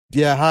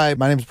Yeah, hi,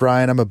 my name's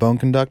Brian. I'm a bone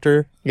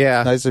conductor.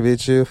 Yeah. Nice to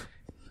meet you.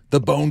 The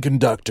bone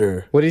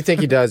conductor. What do you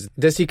think he does?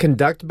 Does he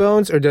conduct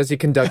bones or does he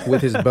conduct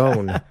with his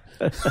bone?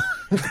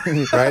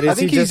 Right? I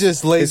think he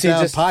just lays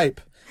down pipe.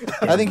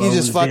 I think he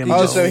just fucking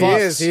Oh, just so he fucks.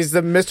 is. He's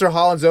the Mr.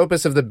 Holland's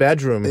Opus of the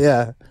bedroom.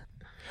 Yeah.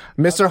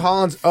 Mr.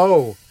 Holland's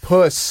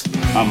puss.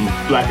 I'm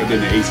blacker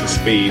than the ace of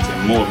spades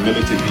and more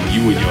militant than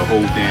you and your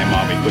whole damn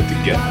army put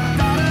together.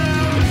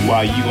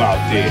 While you out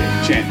there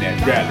chanting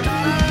at rallies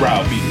with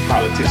browbeating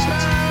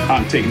politicians,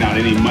 I'm taking out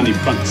any money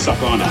front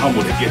sucker on a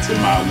humble that gets in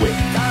my way.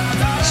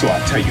 So I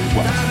tell you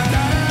what,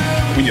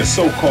 when your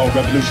so-called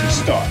revolution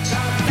starts,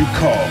 you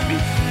call me,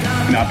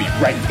 and I'll be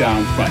right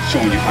down front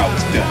showing you how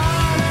it's done.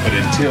 But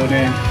until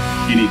then,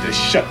 you need to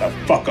shut the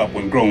fuck up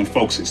when grown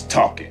folks is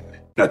talking.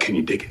 Now can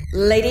you dig it?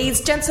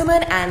 Ladies,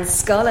 gentlemen, and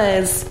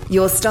scholars,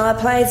 your star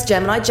players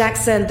Gemini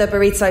Jackson, the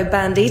Burrito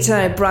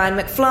Bandito, Brian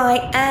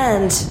McFly,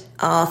 and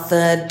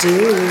Arthur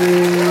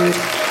Dude.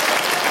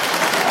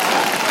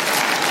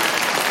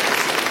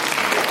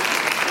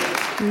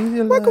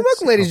 Welcome,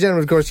 ladies and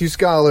gentlemen, of course, you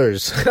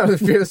scholars. I'm the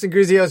fearless and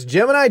greasy host,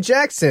 Gemini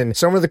Jackson.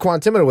 Somewhere the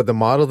Quantimino with the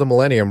model of the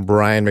millennium,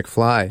 Brian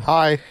McFly.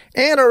 Hi.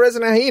 And our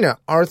resident hyena,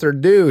 Arthur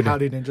Dude.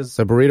 Howdy, ninjas.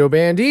 The Burrito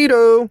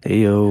Bandito.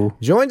 Heyo.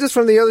 Joins us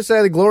from the other side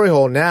of the glory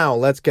hole. Now,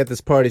 let's get this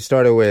party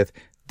started with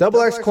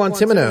Double X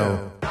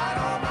Quantimino.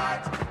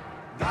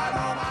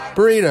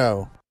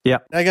 Burrito. Yeah.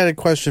 I got a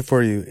question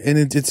for you, and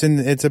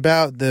it's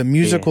about the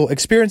musical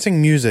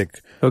experiencing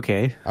music.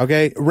 Okay.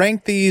 Okay,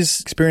 rank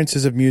these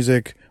experiences of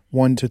music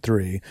 1 to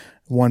 3.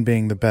 1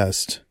 being the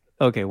best.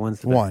 Okay,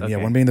 one's the best. One, okay. yeah,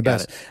 1 being the Got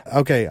best. it.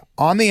 Okay,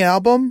 on the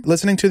album,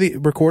 listening to the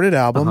recorded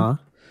album,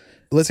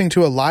 listening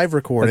to a live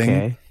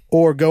recording,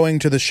 or going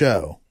to the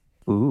show.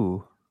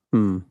 Ooh.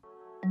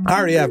 I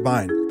already have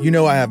mine. You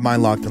know I have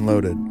mine locked and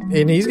loaded.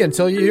 And he's going to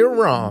tell you you're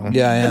wrong.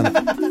 Yeah, I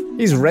am.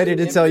 He's ready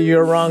to tell you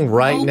you're wrong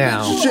right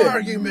now. Shit.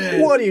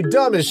 Argument. What are you,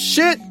 dumb as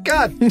shit?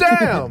 God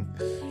damn.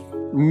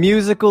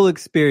 Musical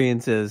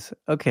experiences.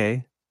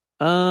 Okay.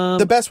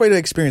 The best way to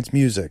experience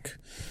music.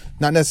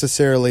 Not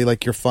necessarily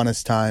like your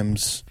funnest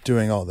times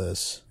doing all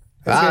this.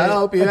 I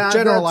hope you have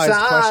the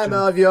time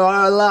of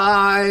your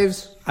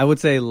lives. I would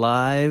say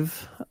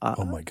live.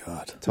 Oh my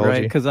God.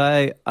 Right, because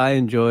I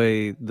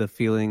enjoy the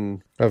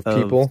feeling of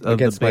people of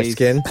against the my bass.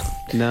 skin.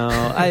 No,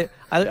 I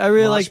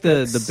really like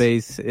the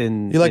bass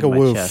in You like in a my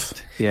woof.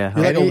 chest. Yeah.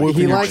 You like a woof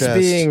He in your likes chest.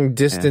 being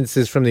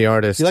distances from the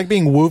artist. You like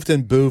being woofed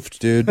and boofed,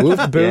 dude.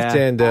 Woofed, boofed,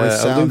 and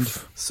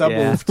aloof.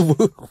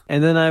 Subwoofed.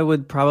 And then I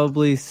would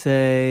probably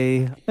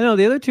say,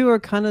 the other two are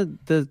kind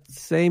of the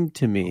same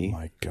to me. Oh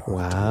my God.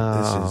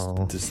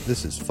 Wow.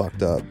 This is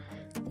fucked up.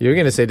 You're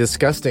going to say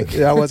disgusting.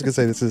 Yeah, I was going to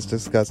say this is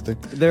disgusting.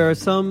 There are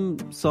some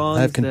songs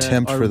I have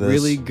contempt that are for this.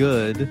 really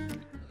good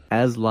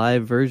as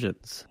live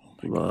versions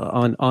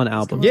on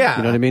albums. Yeah.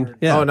 You know what I mean?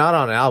 Yeah. Oh, not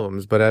on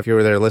albums, but if you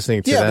were there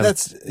listening to them.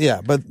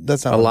 But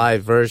that's not a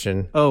live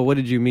version. Oh, what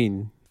did you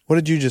mean? What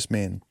did you just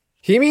mean?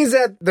 He means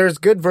that there's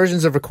good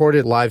versions of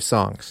recorded live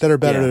songs That are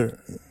better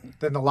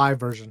Than the live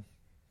version.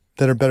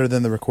 that are better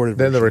than the recorded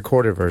than version. the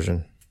recorded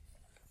version.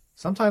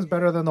 Sometimes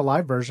better than the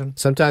live version.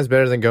 Sometimes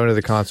better than going to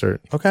the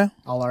concert. Okay.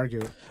 I'll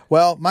argue.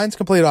 Well, mine's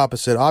complete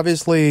opposite.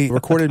 Obviously,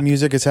 recorded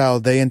music is how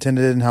they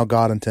intended it and how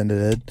God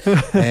intended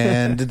it.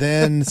 And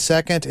then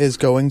second is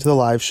going to the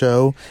live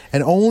show.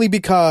 And only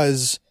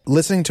because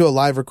listening to a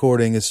live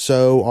recording is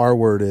so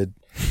R-worded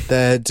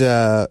that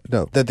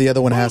that the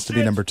other one has to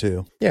be number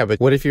 2. Yeah, but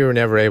what if you were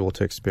never able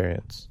to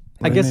experience?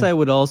 I guess I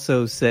would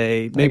also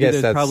say maybe guess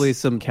there's that's- probably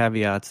some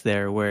caveats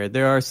there where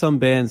there are some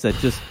bands that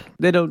just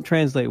they don't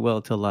translate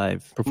well to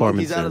live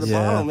performances. He's out of the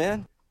bottle,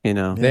 man. You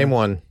know, Name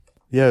one.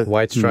 Yeah.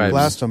 White Stripes.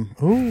 Blast them.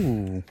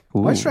 Ooh.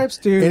 White Stripes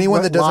do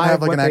Anyone that doesn't live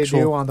have, like, what an they actual-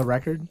 do on the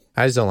record.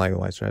 I just don't like the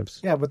White Stripes.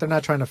 Yeah, but they're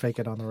not trying to fake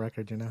it on the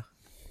record,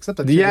 Except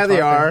the Yeah, they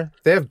guitar are.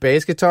 They have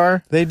bass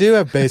guitar. They do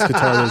have bass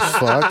guitar, those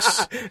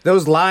fucks.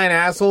 Those lying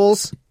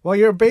assholes. thing. Well,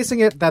 you're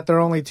basing it that they're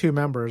only 2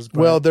 members. But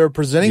Well, they're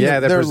presenting Yeah,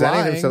 they're presenting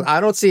lying. themselves. I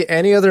don't see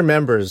any other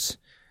members.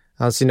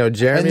 I don't see no And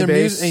Jeremy their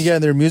bass.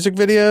 their music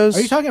videos.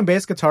 are you talking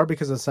bass guitar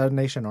because of Seven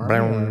Nation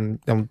Army?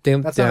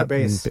 That's not a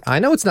bass. I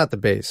know it's not the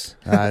bass.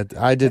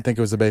 I did think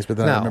it was the bass, but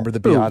then No. I remember the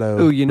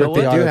Beato. Ooh, you know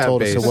Rick what? Do Beato have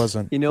told us bass. it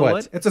wasn't. you know What?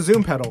 what? It's a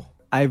Zoom pedal.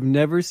 I've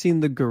never seen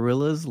the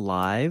Gorillaz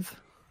live,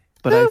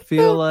 but I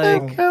feel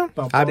like I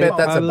bet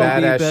that's a probably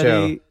badass be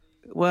show. better-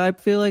 Well, I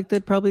feel like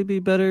they'd probably be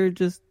better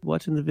just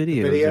watching the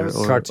videos, videos?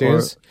 or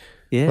Cartoons?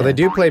 yeah. Well, they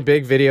do play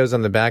big videos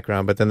on the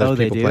background, but then there's Oh,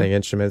 they people do? playing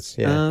instruments.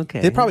 Yeah. Okay.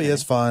 It probably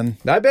is fun.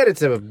 I bet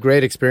it's a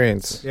great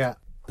experience. Yeah.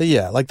 But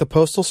yeah, like the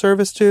Postal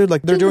Service, dude.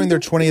 Like they're doing their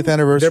 20th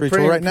anniversary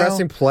tour right now.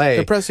 pressing play.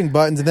 They're pressing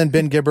buttons, and then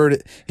Ben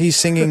Gibbard, he's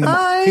singing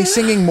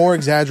more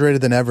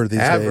exaggerated than ever these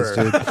days,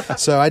 dude.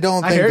 So I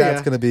don't think hear that's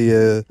ya. going to be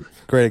a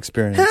great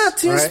experience.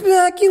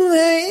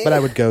 speculate. But I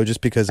would go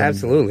just because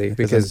Absolutely,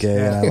 because I'm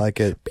gay and I like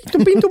it. I I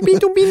would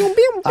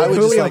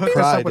just Julio, like hook us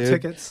cry, up with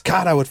dude. tickets.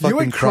 God, I would You fucking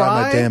would cry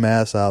my cry? damn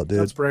ass out, dude.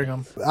 Let's bring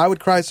them. I would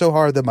cry so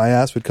hard that my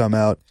ass would come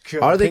out.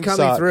 Are they Pink coming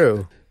sock.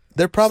 through?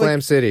 They're probably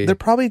Slam City. They're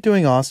probably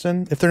doing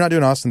Austin. If they're not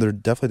doing Austin, they're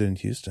definitely doing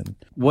Houston.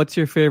 What's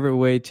your favorite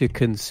way to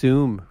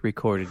consume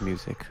recorded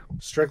music?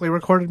 Strictly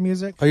recorded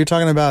music. Are you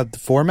talking about the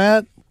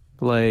format?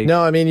 Like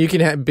No, I mean you can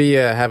have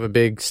a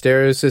big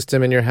stereo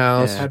system in your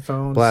house,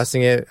 Headphones.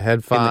 blasting it,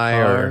 head-fi,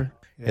 or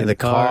in the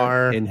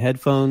car, in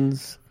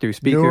headphones, through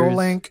speakers.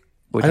 Neuralink.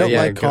 Which I don't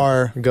Yeah, like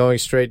car. going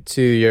straight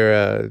to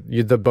your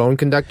the bone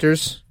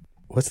conductors.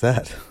 What's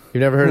that?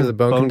 You've never heard of the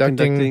bone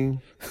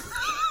conducting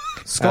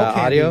Skull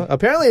candy. audio?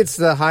 Apparently, it's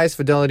the highest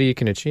fidelity you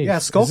can achieve. Yeah,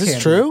 skull Is this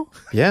candy. true?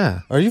 Yeah.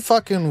 Are you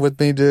fucking with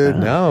me, dude?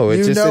 No,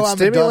 You know I'm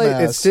a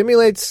dumbass. it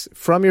stimulates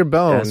from your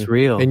bone That's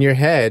real. in your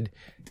head,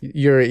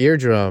 your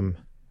eardrum.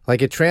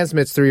 Like it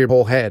transmits through your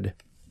whole head.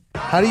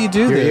 How do you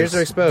do this? Your ears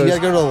are exposed. You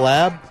gotta go to the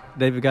lab?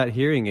 They've got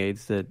hearing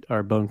aids that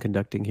are bone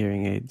conducting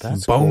hearing aids.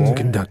 That's Bone cool.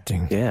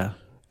 conducting. Yeah.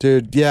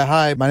 Dude, yeah,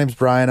 hi. My name's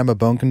Brian. I'm a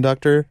bone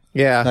conductor.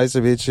 Yeah. Nice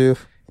to meet you.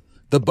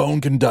 The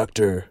bone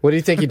conductor. What do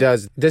you think he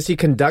does? Does he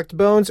conduct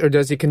bones or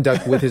does he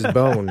conduct with his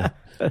bone?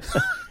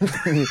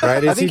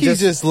 Right? I think he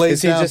just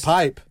lays down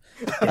pipe.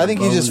 I think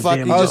he just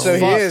fucking. Bones, Oh, just so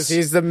he fucks. is.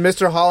 He's the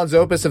Mr. Holland's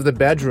Opus of the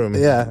bedroom.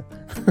 Yeah.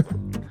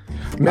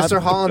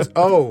 Mr. Holland's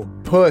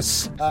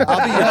puss.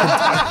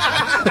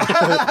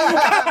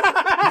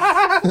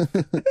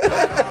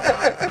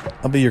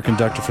 I'll be your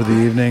conductor for the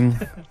evening.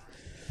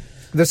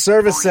 The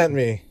service sent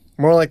me.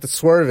 More like the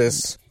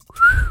swervis.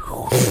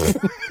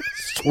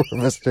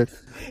 Mister.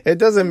 It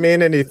doesn't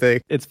mean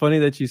anything. It's funny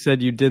that you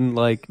said you didn't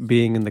like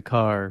being in the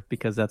car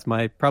because that's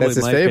probably That's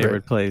his my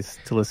favorite. place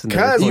to listen to.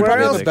 Because recorded where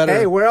probably else? music. better.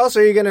 Hey, where else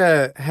are you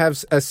gonna have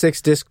a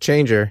 6-disc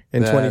changer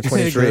in That's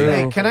 2023? true.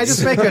 Hey, can I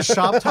just make a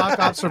shop talk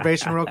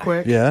observation real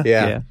quick? Yeah.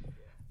 Yeah. Yeah.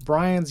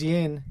 Brian's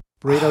yin,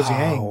 burritos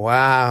yang. Oh,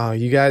 wow,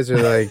 you guys are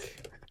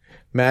like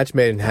match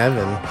made in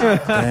heaven.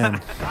 Damn.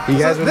 You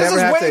guys would This never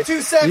is have way to.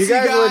 too sexy, you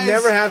guys would guys.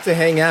 never have to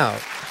hang out.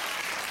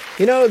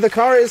 You know, the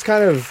car is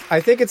kind of.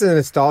 I think it's a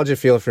nostalgia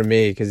feel for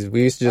me because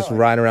we used to just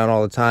ride around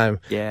all the time,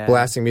 Yeah.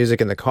 blasting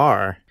music in the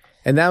car,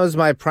 and that was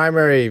my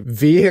primary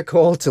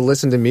vehicle to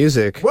listen to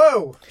music.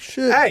 Whoa!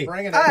 Shit. Hey,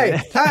 Bring it hey, in.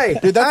 hey,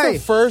 Dude, that's hey. the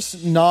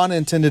first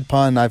non-intended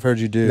pun I've heard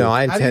you do. No,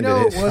 I How do you intended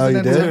know it. it wasn't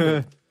you did?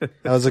 intended?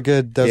 That was a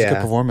good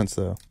Yeah. performance,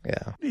 though.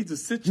 Yeah.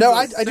 No,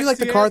 I do like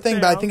the car thing,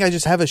 but I think I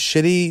just have a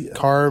shitty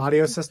car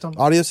Audio system.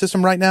 audio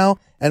system right now.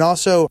 And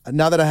also,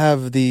 now that I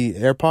have the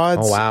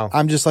AirPods, Oh, wow.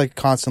 I'm just like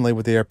constantly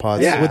with the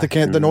AirPods. Yeah. With the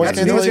noise That's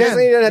because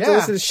cancellation. you don't have to Yeah.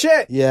 listen to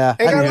shit. Yeah.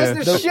 Ain't gotta I- listen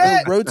to the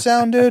shit. road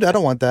sound, dude, I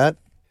don't want that.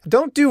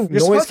 Don't do You're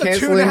noise supposed to tune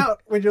canceling out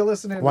when you're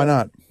listening. Why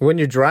not? when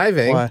you're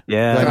driving. Why?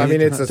 Yeah. Do I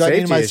mean, it's a do I need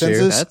safety my issue.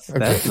 senses?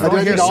 That's Do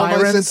I hear need all my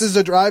sirens? senses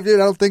to drive, dude?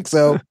 I don't think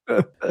so.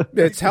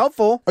 It's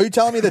helpful. Are you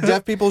telling me that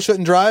deaf people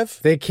shouldn't drive?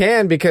 They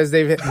can because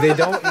they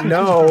don't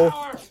know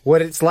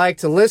what it's like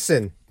to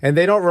listen, and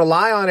they don't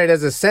rely on it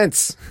as a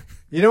sense.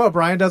 You know what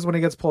Brian does when he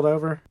gets pulled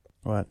over?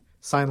 What?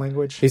 Sign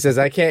language. He says,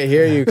 "I can't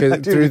hear you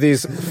through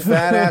these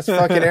fat ass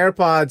fucking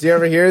AirPods. You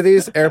ever hear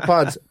these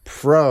AirPods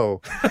Pro?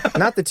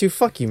 Not the two.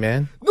 Fuck you,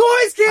 man.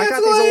 Noise I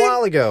got these a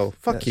while ago.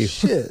 Fuck you.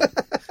 Shit.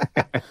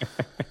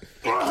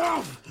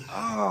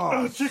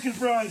 Chicken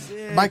fries.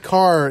 My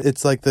car,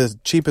 it's like the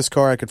cheapest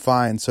car I could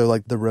find, so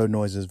like the road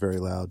noise is very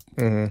loud.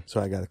 Mm-hmm.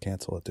 So I gotta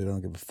cancel it, dude. I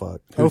don't give a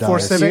fuck. Who 04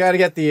 dies? Civic. You got to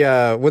get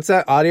the what's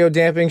that audio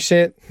damping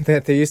shit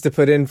that they used to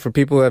put in for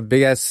people who have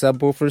big ass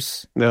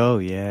subwoofers? Oh,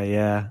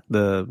 yeah.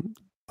 The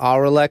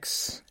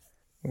Rolex,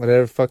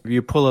 whatever. Fuck.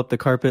 you pull up the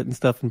carpet and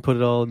stuff and put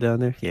it all down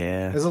there.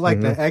 Yeah. Is it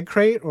like the egg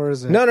crate or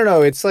is it?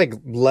 No. It's like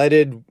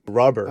leaded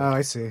rubber. Oh,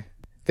 I see.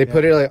 They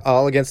put it like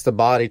all against the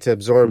body to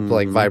absorb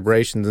like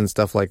vibrations and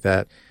stuff like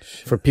that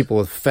for people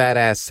with fat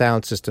ass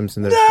sound systems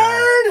in their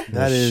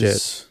That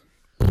is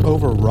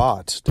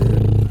overwrought,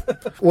 dude.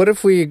 What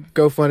if we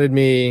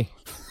GoFunded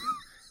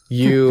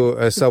you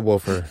a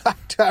subwoofer?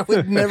 I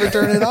would never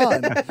turn it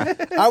on.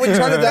 I would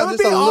turn it down would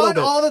just be a little on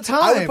bit all the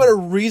time. I would put a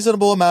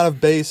reasonable amount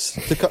of bass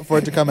for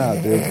it to come out,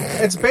 dude.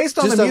 It's based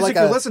on Just the a- music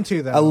like you a- listen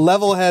to, though. A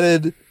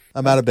level-headed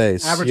amount of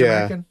bass. Average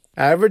American.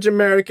 Average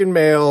American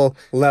male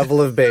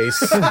level of bass.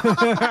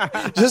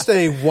 Just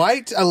a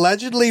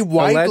allegedly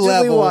white Allegedly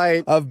level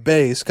white. of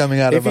bass coming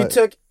out If of you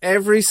took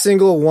every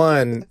single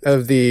one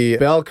of the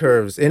bell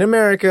curves in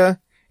America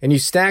and you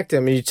stacked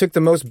them and you took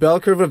the most bell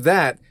curve of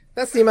that,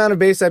 that's the amount of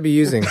bass I'd be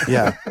using.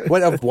 Yeah.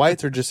 What, of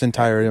whites or just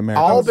entire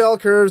Americans? All bell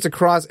curves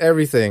across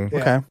everything.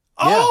 Okay.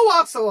 All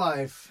walks of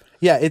life.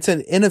 Yeah, it's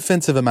an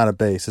inoffensive amount of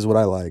bass is what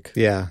I like.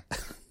 Yeah.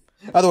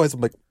 Otherwise,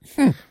 I'm like,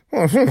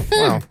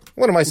 Wow.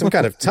 What am I, some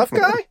kind of tough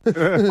guy?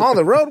 On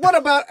the road? What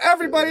about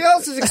everybody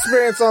else's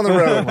experience on the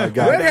road? Oh my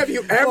God. When have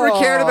you ever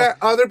cared about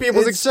other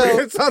people's it's so,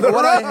 experience on the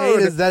what road? I hate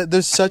is that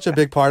there's such a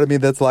big part of me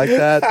that's like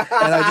that,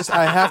 and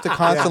I have to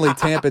constantly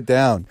tamp it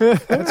down.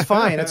 It's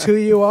fine. It's who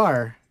you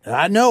are.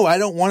 I know I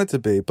don't want it to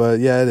be, but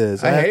yeah, it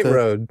is. I have hate to-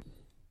 road.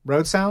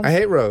 Road sounds? I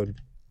hate road.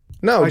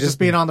 No, Like just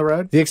being on the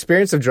road? the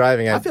experience of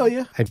driving. I feel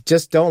you. I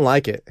just don't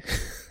like it.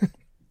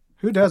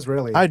 Who does,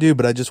 really? I do,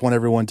 but I just want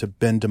everyone to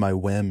bend to my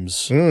whims.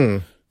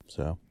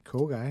 So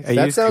Cool, guys. I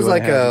That used to sounds when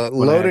like I had- a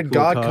when I had loaded cool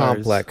god cars.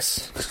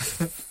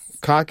 complex.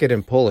 Cock it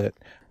and pull it.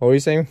 What were you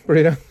saying,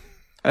 Burrito?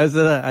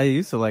 I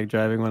used to like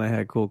driving when I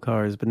had cool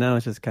cars, but now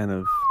it's just kind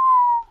of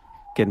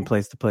getting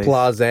place to place.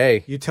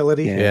 Blase.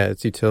 Utility. Yeah,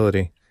 it's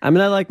utility. I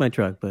mean, I like my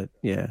truck, but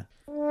yeah,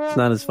 it's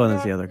not as fun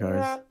as the other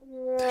cars.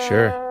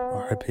 Sure.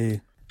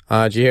 R.I.P.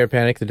 Did you hear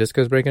Panic the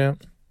Disco's breaking up?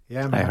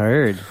 Yeah, man. I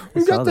heard. I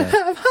saw that.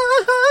 have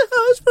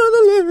high for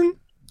the living.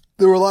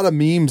 There were a lot of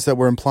memes that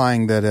were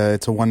implying that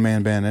it's a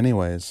one-man band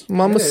anyways.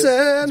 Mama It is.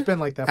 said. It's been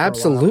like that for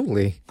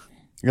Absolutely.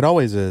 It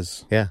always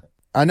is. Yeah.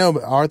 I know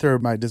but Arthur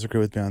might disagree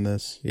with me on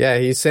this. Yeah,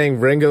 he's saying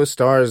Ringo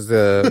Starr is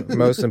the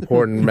most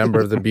important member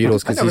of the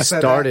Beatles because he never said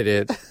started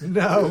it. a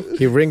while.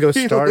 No. Ringo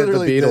started the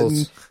literally Beatles.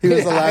 didn't. He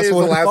was the last he was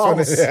one. the last one.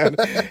 False. Yeah.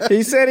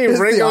 He said It's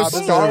the Ringo opposite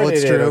of started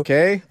what's it, true.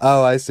 okay?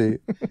 Oh, I see.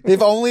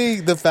 If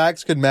only the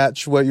facts could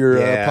match what your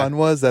Yeah. pun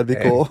was, that'd be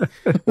cool.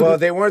 Well,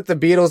 they weren't the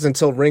Beatles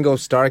until Ringo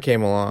Starr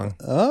came along.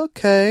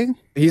 Okay.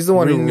 He's the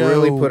one Ringo- who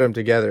really put them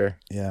together.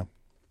 Yeah.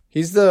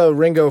 He's the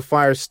Ringo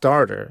fire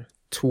starter.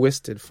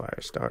 Twisted fire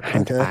starter.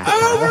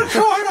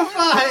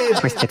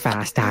 Twisted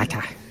fire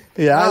starter.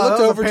 Yeah, I looked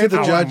that was over a to the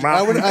painful judge.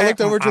 I looked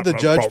over to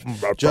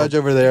the judge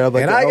over there. I'm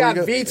like, And I oh, got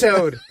we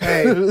vetoed.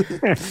 Hey, Judge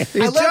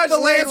the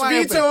lane Lance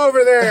line Veto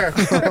over there.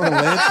 Lance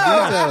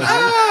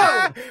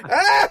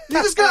Vito.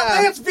 You just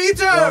got Lance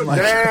vetoed.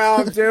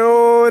 Damn,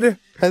 dude.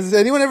 Has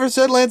anyone ever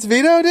said Lance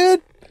Vito,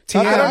 dude?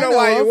 I don't know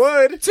why you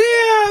would. TM.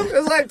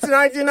 It's like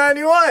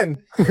 1991.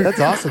 That's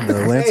awesome,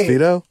 though. Lance Hey.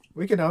 Vito.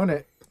 We can own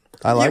it.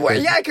 I like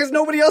it. Yeah, because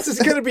nobody else is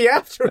going to be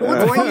after it.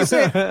 When you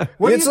say,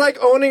 It's like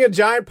owning a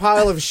giant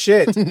pile of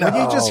shit. when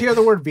you just hear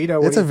the word veto,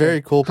 what It's do a you very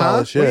think? cool pile of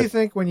What do you shit.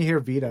 think when you hear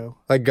veto?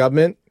 Like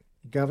government.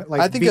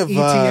 Like I think of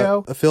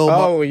VETO? Phil.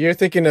 Oh, you're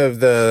thinking of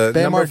the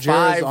Bam number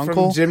Margera's 5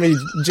 uncle?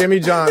 from Jimmy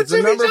John's.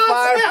 The number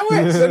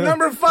 5. The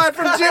number 5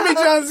 from Jimmy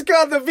John's is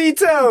called the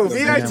Veto.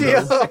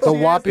 V-I-T-O. the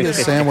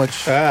whoppiest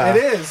sandwich.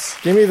 It is.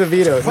 Give me the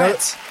Veto. No,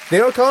 What? they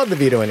don't call it the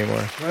Veto anymore.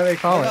 What do they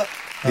call it?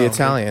 The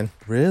Italian.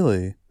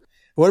 Really?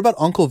 What about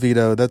Uncle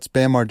Vito? That's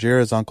Bam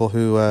Margera's uncle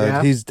who,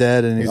 he's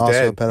dead and he's also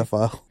dead. a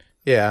pedophile.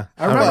 Yeah.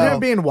 I remember Well, him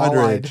being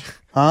wall-eyed. underage.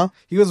 Huh?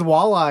 He was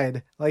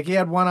wall-eyed. Like he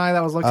had one eye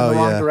that was looking the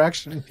wrong yeah.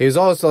 direction. He was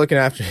also looking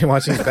after him,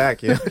 watching his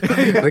back. You know?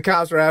 The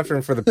cops were after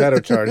him for the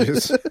pedo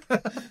charges.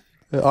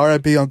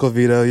 R.I.P. Uncle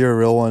Vito. You're a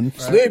real one.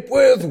 Sleep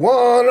with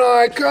one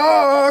eye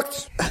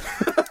cocked.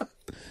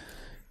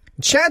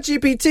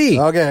 ChatGPT.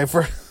 Okay.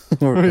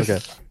 Okay.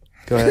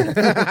 Go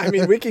ahead. I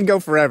mean, we can go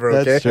forever,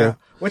 okay? That's true.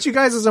 What's you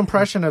guys'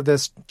 impression of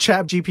this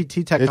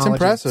ChatGPT technology? It's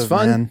impressive, It's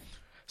fun. man.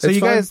 So It's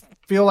you fun. guys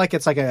feel like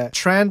it's like a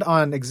trend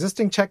on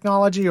existing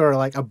technology or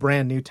like a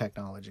brand new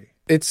technology?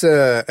 It's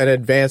an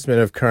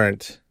advancement of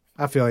current,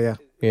 I feel you.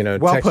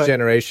 text put.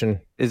 generation.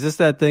 Is this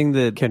that thing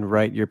that can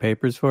write your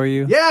papers for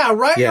you? Yeah,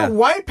 write Yeah. your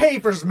white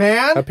papers,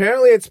 man.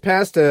 Apparently, it's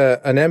passed an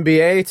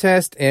MBA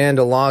test and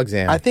a law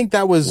exam. I think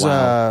that was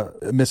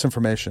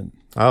misinformation.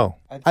 Oh,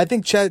 I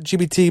think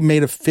ChatGPT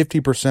made a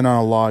 50% on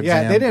a law Yeah,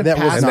 exam. they didn't that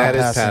pass was and not that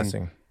is passing.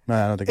 passing. No,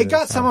 I don't think It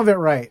got some of it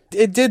right.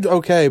 It did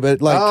okay,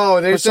 but like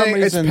Oh, they're for some saying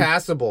reason, it's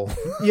passable.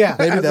 Yeah,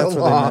 maybe as that's a what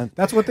law. they meant.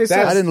 that's what they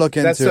said. I didn't look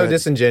into That's so it.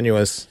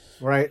 disingenuous.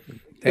 Right.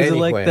 Is it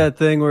like Anyway. that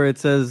thing where it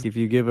says if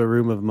you give a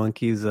room of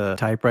monkeys a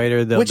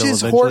typewriter, they'll Which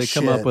is eventually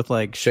come horseshit. up with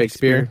like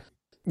Shakespeare?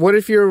 What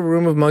if your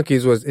room of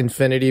monkeys was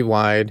infinity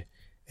wide,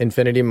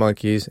 infinity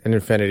monkeys, and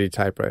infinity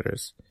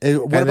typewriters? What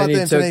And about then the you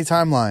infinity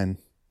timeline?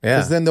 Yeah.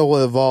 Because then they'll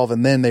evolve,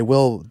 and then they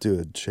will do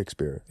it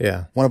Shakespeare.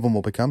 Yeah. One of them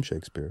will become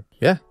Shakespeare.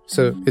 Yeah.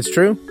 So it's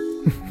true.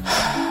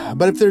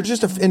 But if they're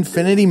just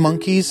infinity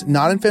monkeys,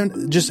 not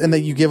just and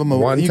that you give them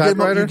One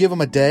typewriter? you give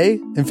them a day.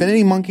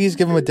 Infinity monkeys,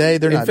 give them a day.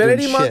 They're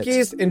Infinity not doing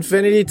monkeys,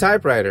 infinity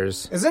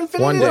typewriters. Is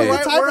infinity One the day.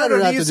 right Typewriter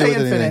word, or have do you to do say with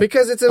anything. infinite?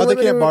 Because it's a Oh, they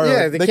limited, can't borrow-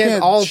 yeah, they they can't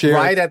can't all share it.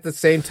 write at the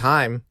same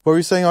time. What were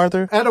you saying,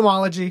 Arthur?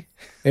 Etymology.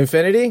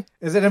 Infinity?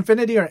 Is it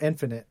infinity or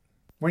infinite?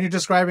 When you're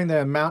describing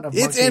the amount of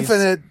It's monkeys.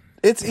 infinite.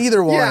 It's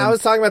either one. Yeah, I was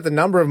talking about the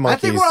number of I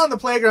monkeys. think we're on the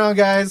playground,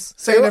 guys.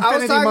 Saying I infinity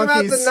was talking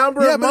monkeys. about the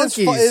number Yeah, of but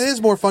monkeys. it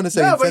is more fun to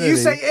say No, infinity. but you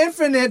say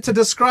infinite to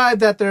describe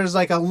that there's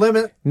like a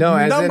limit. No,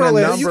 as in a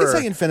numberless. number. You can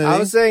say infinity. I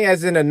was saying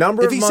as in a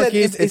number If of he said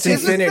monkeys, if- it's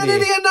is infinity. Is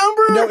infinity a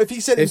number? No, if he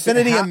said It's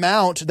infinity how-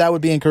 amount, that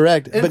would be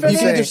incorrect. But you Infinity?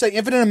 can either say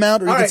infinite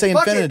amount or you All can right, say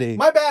fuck it. infinity.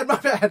 My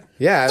bad.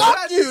 Yeah.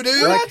 Fuck you, dude.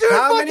 We're not doing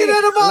how fucking many,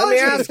 etymology. let me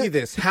ask you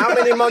this. How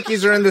many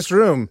monkeys are in this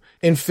room?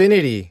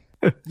 Infinity.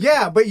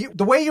 Yeah, but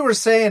the way you were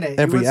saying it,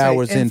 Every you would say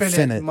hour's infinite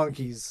infinite.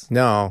 monkeys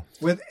No.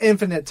 with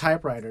infinite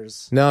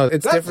typewriters. No,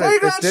 it's That's different.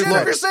 playground It's shit different.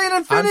 if you're saying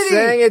infinity. I'm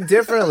saying it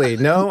differently.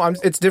 No,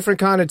 it's different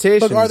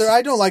connotations. Look, Arthur,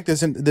 I don't like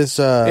this.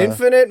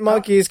 Infinite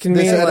monkeys can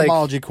this mean like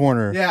etymology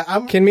corner. Yeah,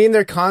 I'm. can mean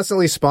they're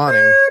constantly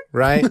spawning,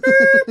 right?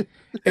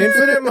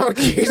 Infinite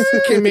monkeys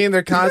can mean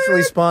they're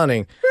constantly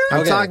spawning.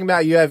 I'm talking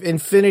about you have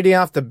infinity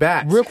off the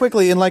bat. Real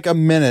quickly, in like a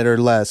minute or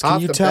less, can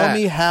Off you the tell bat.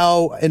 me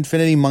how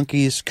infinity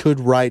monkeys could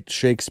write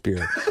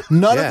Shakespeare?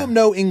 None of Yeah. them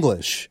know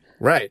English.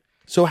 Right.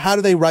 So how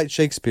do they write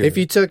Shakespeare? If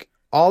you took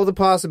all the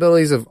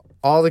possibilities of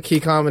all the key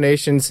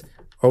combinations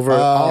over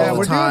all Yeah, the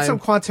we're time, doing some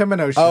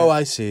Quantimino shit. Oh,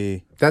 I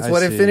see. that's I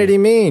what see. infinity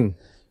mean.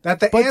 that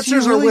the But do you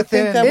answers really are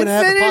within think that would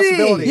have the infinity.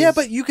 possibilities? Yeah,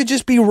 but you could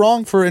just be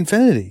wrong for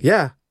infinity.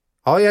 Yeah.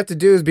 All you have to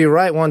do is be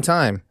right one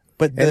time.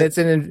 But And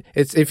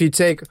it's if you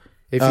take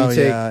If you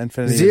take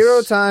infinity 0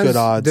 is times good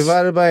odds.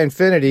 divided by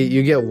infinity,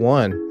 you get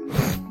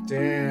 1.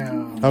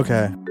 Damn.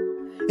 Okay.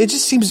 It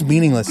just seems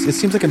meaningless. It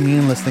seems like a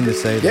meaningless thing to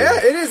say. Though. Yeah,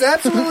 it is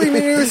absolutely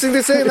meaningless thing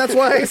to say, and that's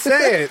why I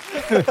say it.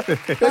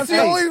 That's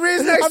the only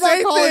reason I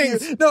say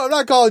things. No, I'm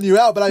not calling you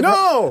out, but I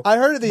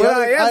heard it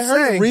I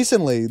heard it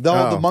recently,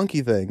 the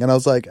monkey thing, and I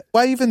was like,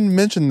 why even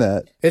mention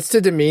that? It's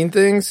to demean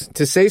things,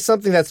 to say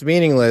something that's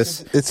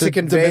meaningless, it's to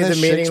convey the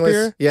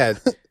meaningless. Yeah.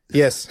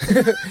 Yes.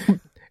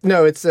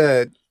 No, it's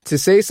to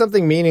say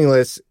something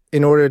meaningless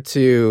in order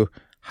to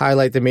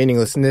highlight the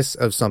meaninglessness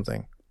of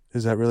something.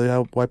 Is that really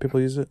how white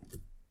people use it?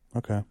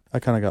 Okay. I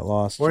kind of got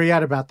lost. Where are you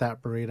at about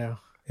that, Burrito?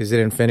 Is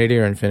it infinity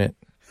or infinite?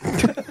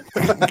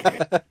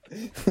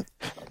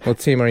 What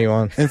team are you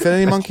on?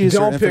 Infinity monkeys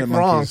Don't or pick infinite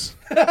wrong. monkeys?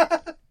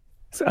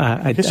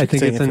 I think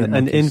it's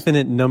an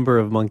infinite number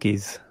of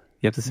monkeys.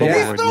 You have to say the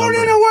word number.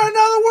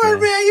 Another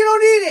word, man. You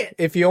don't need it.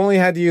 If you only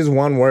had to use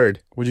one word.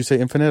 Would you say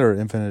infinite or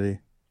infinity?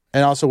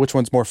 And also, which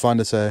one's more fun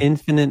to say?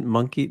 Infinite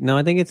monkey? No,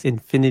 I think it's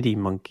infinity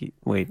monkey.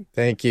 Wait.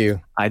 Thank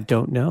you. I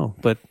don't know,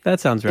 but that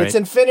sounds right. It's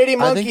infinity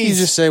monkeys. I think you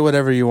just say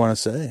whatever you want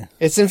to say.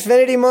 It's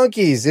infinity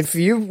monkeys. If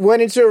you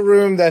went into a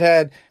room that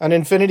had an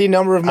infinity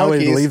number of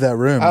monkeys... I would leave that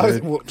room,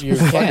 dude. You're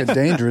fucking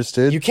dangerous,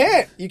 dude. You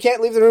can't. You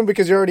can't leave the room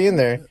because you're already in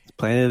there.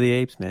 Planet of the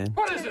Apes, man.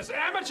 What is this,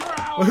 amateur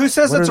hour? Well, who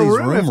says it's a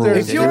room if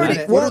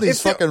there's What are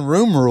these fucking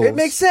room rules? It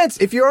makes sense.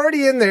 If you're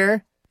already in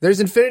there, there's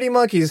infinity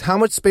monkeys. How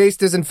much space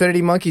does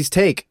infinity monkeys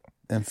take?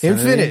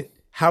 Infinite.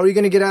 How are you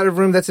going to get out of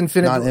a room that's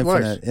infinite? Not infinite.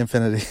 Large?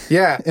 Infinity.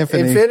 Yeah.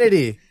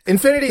 Infinity.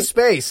 Infinity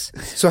space.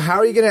 So how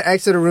are you going to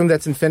exit a room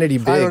that's infinity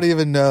big? I don't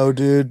even know,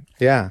 dude.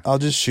 Yeah. I'll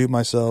just shoot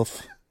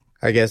myself.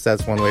 I guess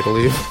that's one way to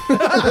leave.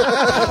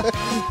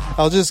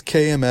 I'll just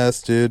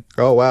KMS, dude.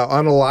 Oh, wow.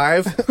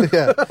 Unalive?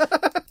 Yeah.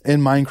 In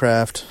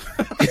Minecraft.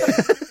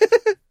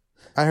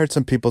 I heard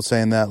some people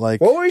saying that, like...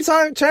 What were you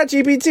talking?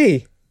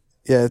 ChatGPT?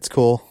 Yeah, it's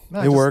cool.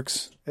 It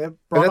works. But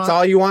that's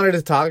all you wanted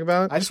to talk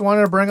about? I just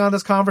wanted to bring on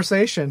this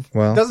conversation.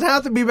 Well, it doesn't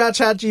have to be about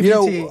ChatGPT. You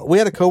know, we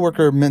had a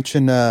coworker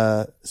mention,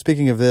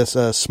 speaking of this,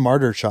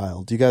 Smarter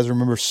Child. Do you guys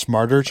remember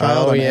Smarter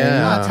Child? Oh,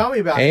 yeah. Tell me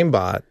about it.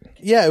 Aimbot.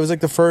 Yeah, it was like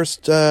the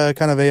first kind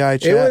of AI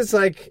chat. It was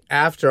like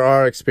after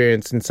our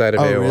experience inside of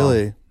AOL. Oh,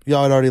 really?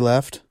 Y'all had already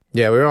left?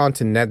 Yeah, we were on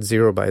to net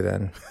zero by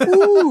then.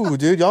 Ooh,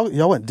 dude,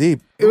 y'all went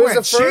deep. It was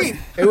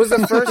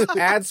the first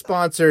ad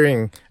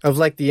sponsoring of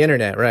like the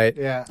internet, right?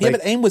 Yeah. Yeah,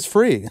 but AIM was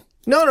free.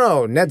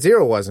 No, net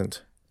zero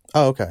wasn't.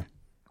 Oh, okay.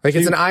 Like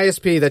it's an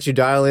ISP that you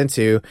dial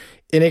into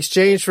in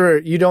exchange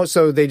for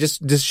so they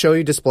just show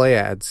you display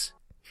ads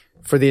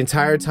for the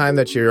entire time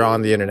that you're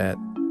on the internet,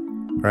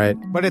 right?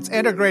 But it's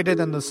integrated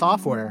in the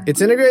software.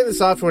 It's integrated in the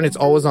software and it's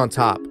always on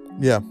top.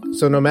 Yeah.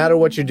 So no matter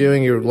what you're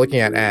doing, you're looking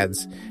at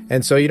ads.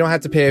 And so you don't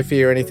have to pay a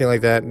fee or anything like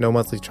that. No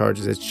monthly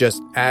charges. It's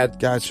just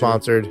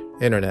ad-sponsored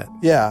internet.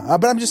 Yeah,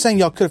 but I'm just saying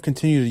y'all could have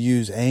continued to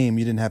use AIM.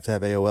 You didn't have to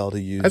have AOL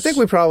to use. I think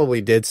we probably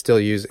did still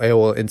use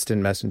AOL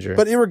Instant Messenger.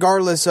 But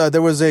irregardless,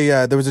 there was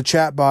a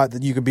chat bot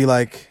that you could be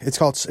like, it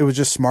was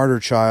just Smarter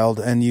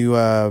Child, and you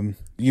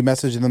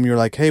message them, you're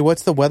like, hey,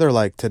 what's the weather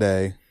like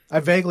today? I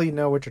vaguely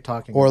know what you're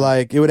talking Or about.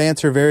 like, it would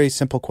answer very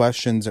simple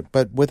questions,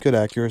 but with good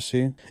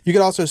accuracy. You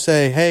could also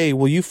say, hey,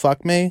 will you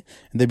fuck me?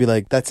 And they'd be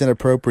like, that's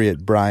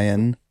inappropriate,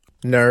 Brian.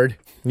 Nerd.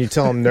 You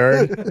tell them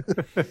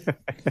nerd.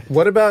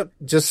 What about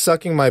just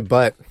sucking my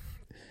butt?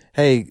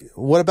 Hey,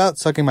 what about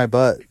sucking my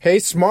butt? Hey,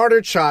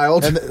 Smarter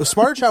Child. And the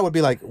Smarter Child would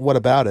be like, what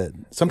about it?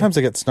 Sometimes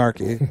I get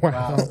snarky.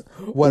 Wow.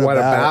 What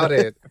about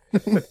it?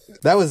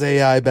 That was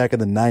AI back in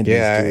the 90s,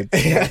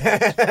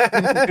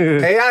 Yeah.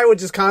 dude. AI would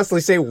just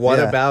constantly say, what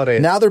Yeah. about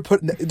it? Now they're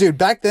putting... Dude,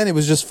 back then it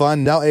was just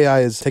fun. Now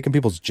AI is taking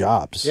people's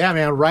jobs. Yeah,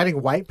 man,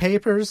 writing white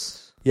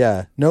papers.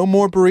 Yeah. No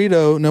more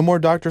burrito. No more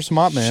Dr.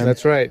 Smot, man.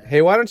 That's right.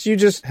 Hey, why don't you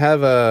just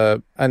have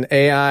an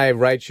AI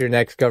write your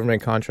next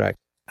government contract?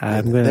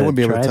 I'm They gonna wouldn't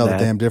be able to try tell that.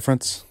 the damn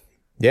difference.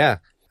 Yeah.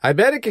 I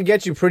bet it could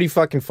get you pretty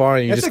fucking far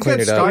and you That's just a clean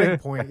good it up. starting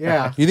point,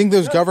 yeah. You think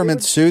those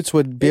government suits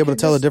would be able to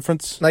tell the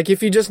difference? Like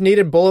if you just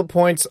needed bullet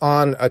points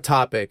on a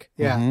topic.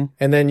 Yeah.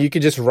 And then you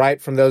could just write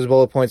from those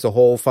bullet points a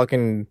whole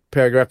fucking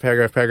paragraph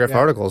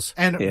articles.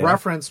 And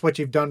reference what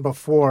you've done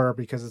before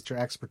because it's your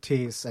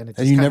expertise. And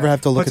And you never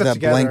have to look puts at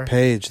it that blank together.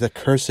 page, that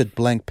cursed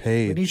blank You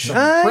need page. some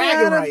I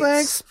bragging got a blank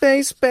rights.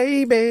 space,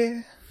 baby.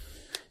 The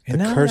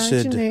And I cursed...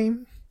 write your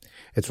name.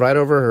 It's right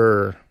over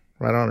her,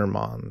 right on her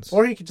mons.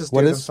 Or he could just do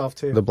What it is- himself,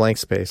 too. The blank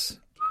space.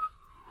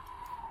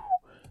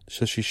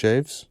 So she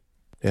shaves?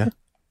 Yeah.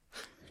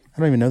 I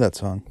don't even know that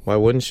song. Why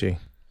wouldn't she?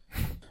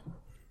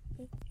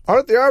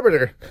 Art the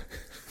Arbiter.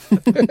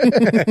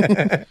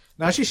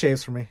 Now she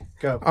shaves for me.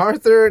 Go.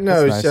 Arthur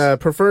That's nice.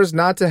 prefers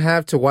not to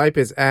have to wipe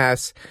his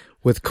ass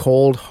with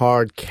cold,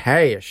 hard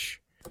cash.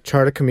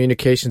 Charter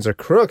Communications are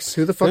crooks.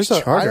 Who the fuck's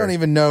Charter? I don't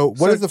even know.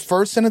 What does the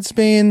first sentence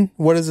mean?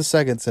 What does the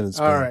second sentence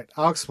mean? All right,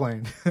 I'll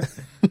explain.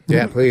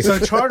 Yeah, please. So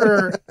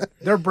Charter,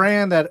 their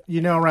brand that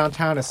you know around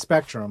town is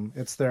Spectrum.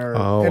 It's their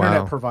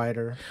internet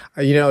provider.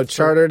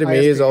 Charter to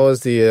me is ISP. always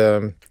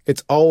the.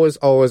 It's always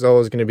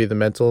going to be the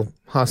mental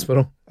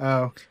hospital.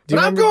 Oh, Do you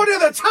I'm remember- going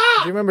to the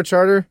top. Do you remember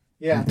Charter?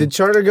 Yeah. Did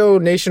Charter go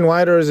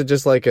nationwide or is it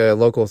just like a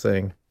local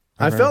thing?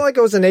 I felt like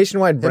it was a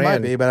nationwide It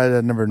brand. might be, but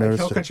I never Hill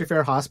noticed it. Country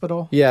Fair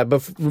Hospital? Yeah, but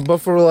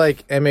for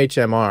like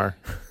MHMR.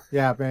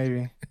 Yeah,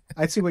 maybe.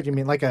 I see what you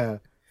mean, like a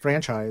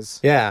franchise.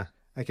 Yeah,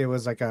 Like it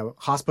was like a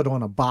hospital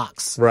in a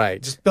box.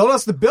 right. Just build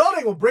us the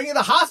building, we'll bring you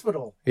the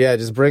hospital. Yeah,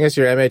 just bring us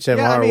your MHMR.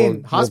 Yeah, I mean,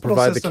 we'll hospital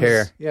provide systems, the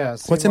care. Yeah.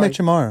 What's seem like-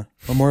 MHMR?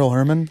 Memorial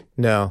Hermann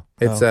No,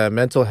 it's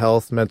mental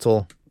health,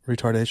 mental.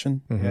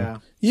 retardation. Yeah.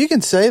 You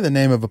can say the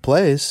name of a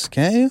place,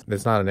 can't you?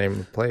 It's not a name of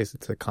a place.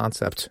 It's a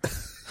concept.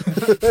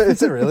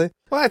 Is it really?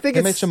 Well, I think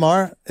it's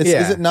MHMR?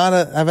 Yeah. Is it not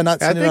a? Have I not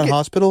seen it think on it-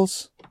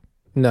 hospitals?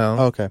 no.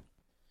 Oh, okay.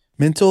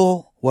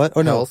 Mental what?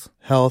 Oh Health.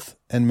 no, health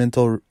and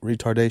mental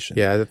retardation.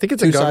 Yeah, I think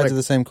it's two a sides government. of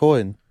the same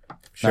coin.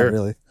 Sure. Not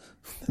really.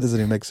 It doesn't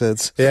even make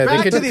sense. Yeah, Back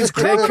they could, to these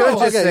they could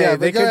criminals. just Okay, say yeah,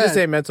 they but go could just ahead.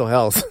 say mental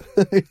health.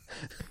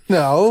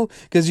 No,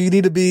 because you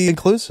need to be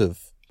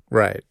inclusive.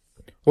 Right.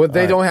 Well,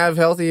 they don't have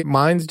healthy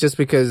minds just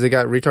because they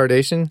got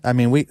retardation. I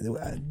mean, we don't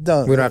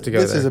have to go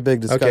This there. is a big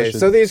discussion. Okay,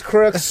 so these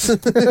crooks.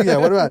 yeah.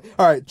 What about?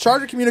 All right,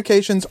 Charter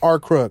Communications are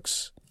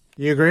crooks.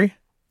 You agree?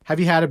 Have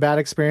you had a bad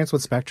experience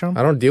with Spectrum?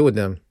 I don't deal with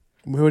them.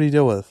 Who do you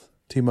deal with?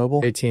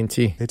 T-Mobile,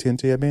 AT&T.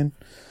 AT&T. I mean,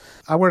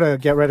 I were to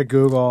get rid of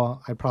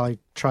Google, I'd probably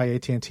try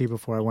AT&T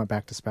before I went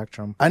back to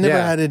Spectrum. I never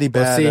Yeah. had any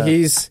Well, bad.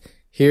 see,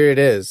 here it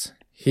is.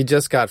 He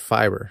just got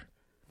fiber.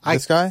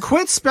 this guy,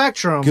 Quit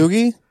Spectrum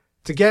Googie.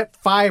 to get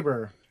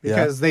fiber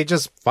because they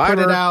just put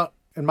Fiber. it out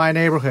in my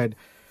neighborhood.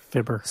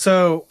 Fibber.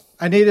 So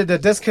I needed to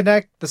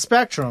disconnect the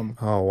Spectrum.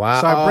 Oh,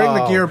 wow. So I bring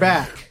the gear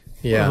back.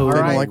 Yeah. Oh. They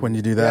right. don't like when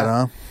you do that, Yeah.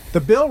 huh? The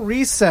bill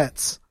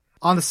resets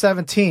on the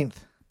 17th.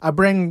 I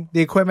bring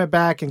the equipment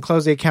back and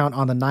close the account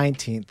on the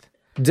 19th.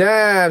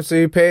 Damn, so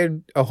you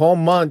paid a whole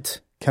month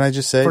Can I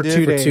just say, For dude?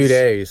 2 for days. 2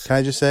 days. Can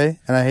I just say?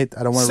 And I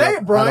don't want to. Say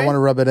it, Brian. I don't want to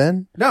rub it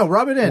in. No,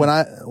 rub it in.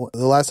 The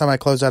last time I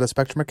closed out a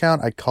Spectrum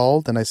account, I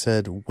called and I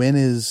said, "When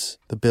is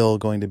the bill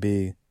going to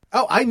be?"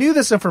 Oh, I knew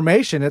this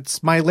information.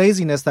 It's my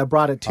laziness that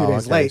brought it 2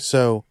 days okay. late.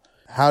 So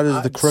how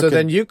does the crooked? So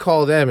then you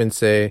call them and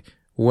say,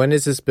 when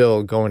is this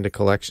bill going to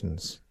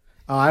collections?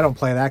 Oh, I don't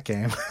play that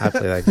game. I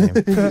play that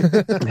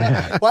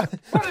game. What?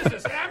 What is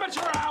this,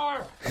 amateur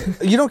hour?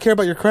 You don't care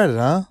about your credit,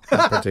 huh?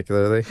 Not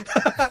particularly.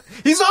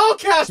 He's all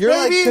cash, You're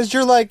like baby. because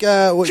you're like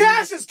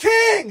Cash is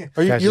king.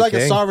 Are you, Cash you're is like a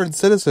king. sovereign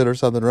citizen or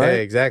something, right?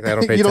 Hey, exactly. I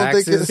don't pay You don't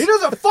think taxes. He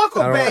doesn't fuck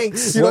with I don't-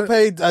 banks. You don't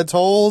pay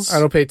tolls. I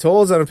don't pay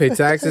tolls. I don't pay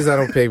taxes. I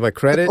don't pay my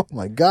credit. Oh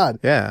my god!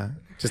 Yeah,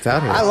 just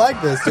out here. I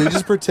like this, dude.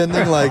 Just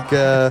pretending like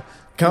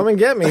Come and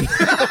get me.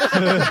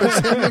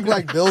 pretending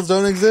like bills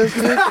don't exist.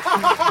 Dude.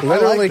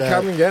 Literally, that.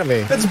 come and get me.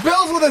 It's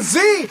bills with a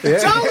Z.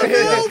 Dollar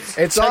bills.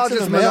 It's Checks all in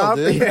just the mail,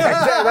 monopoly. dude. Yeah,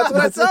 exactly. That's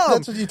what I tell them.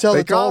 That's what you tell They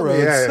the toll call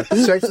me, roads.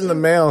 Yeah, checks in the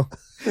mail.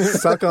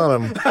 Suck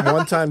on them.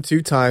 1 time,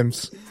 2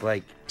 times.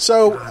 Like,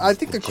 So I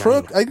think the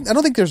crook. I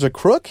don't think there's a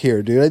crook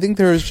here, dude. I think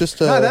there's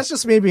just a. No, that's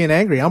just me being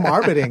angry. I'm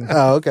arbiting.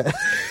 Oh, okay.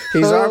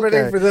 He's Okay.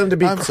 arbiting for them to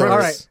be I'm crooks. sorry. All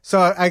right. So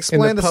I In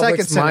explained the the second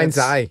public's mind's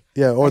sentence. eye.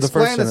 Yeah, or the first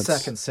Explain sentence. the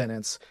second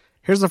sentence.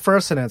 Here's the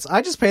first sentence.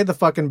 I just paid the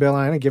fucking bill.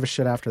 I didn't give a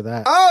shit after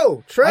that.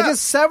 Oh, trap. I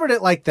just severed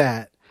it like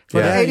that for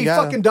Yeah. the You 80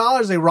 gotta- fucking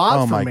dollars they robbed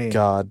Oh from my me.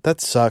 god,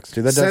 that sucks,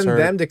 dude. That does Send hurt.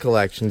 them to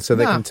collection so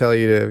they Nah. can tell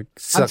you to I'm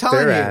suck telling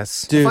their you,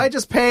 ass. Dude. if I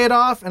just pay it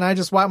off and I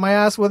just wipe my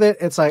ass with it,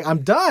 it's like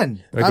I'm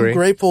done. Agree. I'm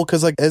grateful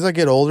because, like, as I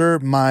get older,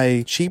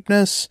 my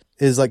cheapness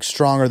is like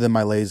stronger than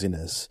my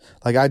laziness.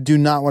 Like, I do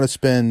not want to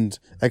spend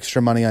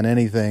extra money on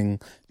anything.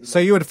 So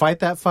you would fight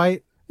that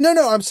fight?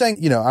 No, I'm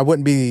saying, I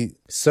wouldn't be.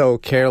 So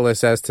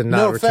careless as to not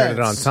No return it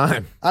on offense.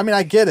 time. I mean,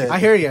 I get it. I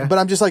hear ya. But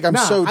I'm just like, I'm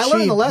Nah, so I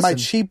learned cheap. the lesson. My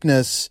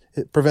cheapness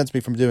it prevents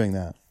me from doing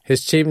that.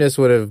 His cheapness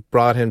would have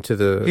brought him to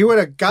the He would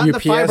have gotten the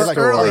UPS fiber like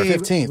early,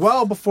 15th.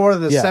 well before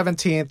the Yeah.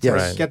 17th to Yes.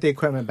 Right. get the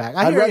equipment back.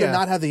 I I'd hear rather ya.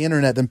 not have the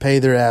internet than pay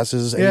their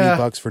asses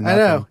 $80 for I nothing.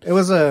 know. It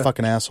was a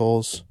Fucking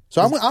assholes.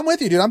 So I'm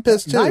with you, dude. I'm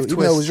pissed too, Knife even though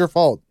twist. it was your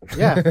fault.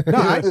 yeah. No,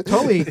 I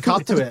totally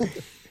caught to it.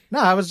 No,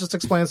 I was just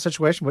explaining the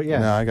situation, but yeah,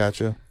 No, I got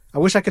you. I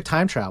wish I could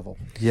time travel.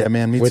 Yeah,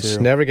 man, me which too.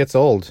 never gets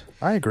old.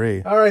 I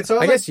agree. All right, so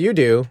I guess you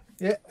do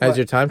yeah, as what?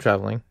 you're time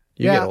traveling.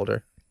 You Yeah. get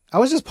older. I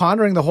was just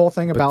pondering the whole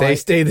thing But about they like,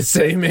 stay the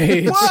same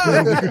age.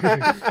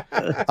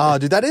 Oh,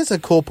 dude, that is a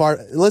cool part.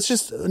 Let's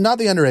just not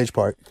the underage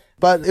part,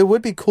 but it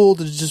would be cool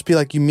to just be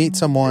like you meet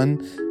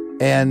someone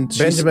and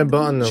Benjamin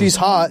Button. she's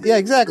hot. Yeah,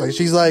 exactly.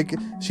 She's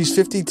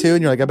 52,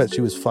 and you're like, I bet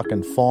she was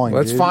fucking fine.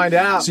 Let's dude. find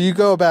out. So you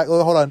go back.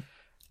 Hold on.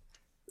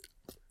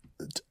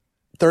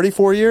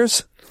 34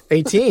 years.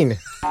 18.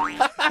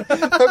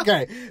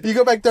 Okay, you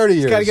go back 30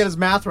 years. got to get his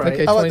math right.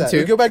 Okay. How about that? 22.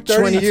 You go back 30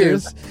 22.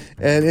 years,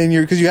 and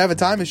you're because you have a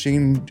time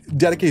machine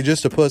dedicated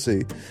just to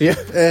pussy. Yeah.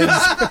 And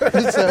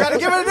Gotta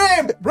give it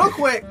a name, real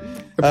quick.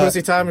 The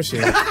pussy time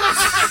machine.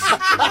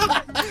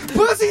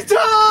 Pussy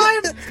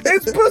time.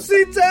 It's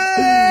pussy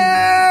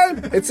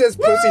time. It says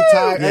pussy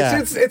time. Yeah.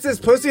 It says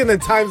pussy and then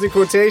times in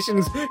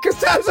quotations because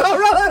time's all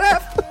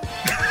relative.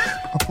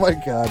 oh my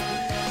god.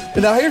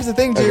 And now here's the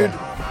thing, dude.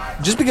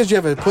 Just because you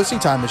have a pussy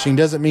time machine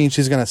doesn't mean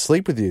she's going to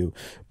sleep with you.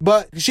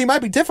 But she might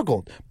be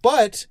difficult.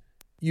 But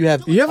You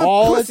have a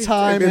all the pussy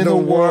time in the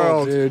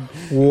world, dude.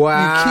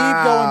 Wow. You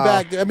keep going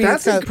back. I mean,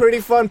 that's it's a pretty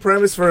fun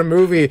premise for a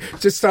movie.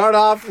 To start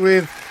off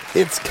with,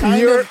 it's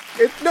kind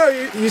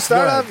you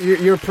start Go off,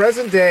 you're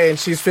present day, and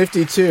she's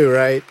 52,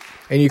 right?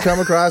 And you come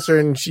across her,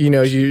 and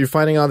you're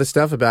finding all this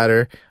stuff about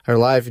her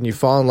life, and you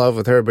fall in love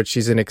with her, but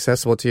she's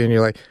inaccessible to you, and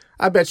you're like,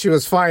 I bet she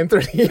was fine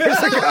 30 years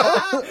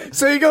ago.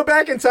 So you go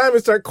back in time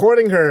and start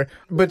courting her,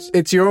 but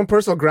it's your own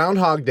personal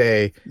Groundhog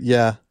Day.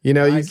 Yeah.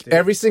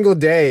 Every single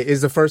day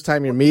is the first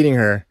time you're meeting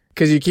her.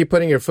 Because you keep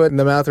putting your foot in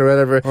the mouth or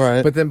whatever.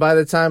 Right. But then by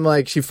the time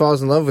she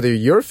falls in love with you,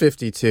 you're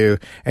 52.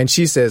 And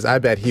she says, I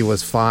bet he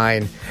was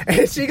fine.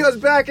 And she goes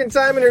back in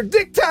time in her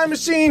dick time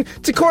machine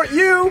to court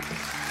you.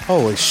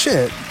 Holy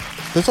shit.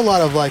 There's a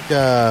lot of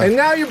And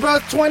now you're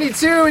both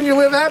 22 and you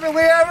live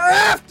happily ever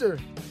after.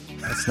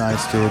 That's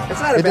nice, dude. It's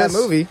not a bad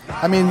movie.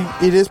 I mean,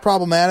 it is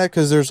problematic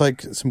because there's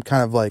some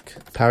kind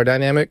of power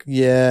dynamic.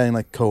 Yeah,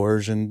 and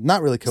coercion.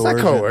 Not really coercion.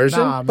 It's not coercion,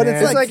 nah, but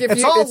man. it's like if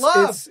it's all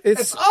love.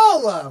 It's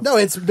all love. No,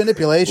 it's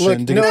manipulation. Look,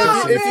 if you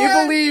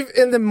man. believe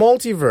in the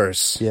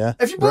multiverse, yeah.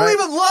 If you believe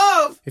in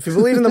love, if you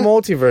believe in the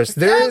multiverse,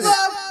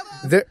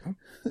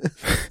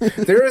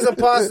 there is a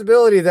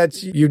possibility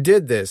that you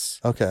did this.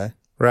 Okay.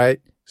 Right.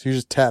 So you're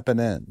just tapping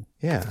in.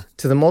 Yeah,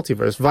 to the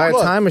multiverse via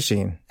time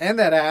machine. and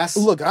that ass.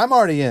 Look, I'm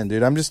already in,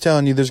 dude. I'm just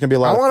telling you, there's gonna be a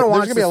lot. There's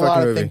gonna be a lot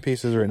of movie. think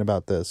pieces written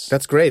about this.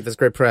 That's great. That's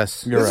great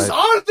press. You're This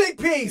right. is our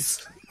think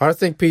piece. Our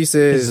think piece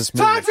is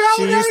Time travel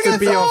she never used to gets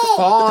be a old.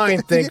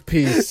 fine think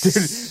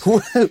piece.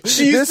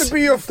 She used to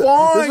be a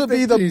fine. This would be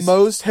think the piece.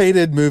 most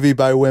hated movie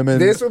by women.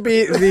 This would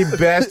be the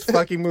best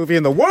fucking movie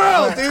in the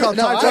world, dude.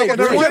 No, I Like a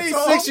agree.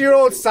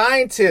 26-year-old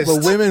scientist.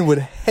 But women would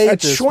hate A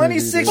this movie,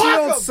 dude.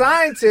 26-year-old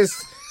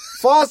scientist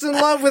falls in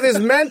love with his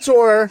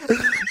mentor,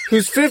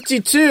 who's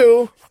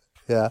 52.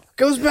 Yeah.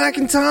 Goes back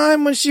in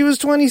time when she was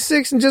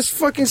 26 and just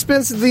fucking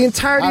spends the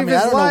entirety I of mean, I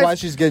his don't life. know why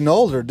she's getting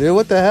older, dude.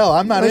 What the hell?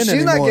 I'm not No, in she's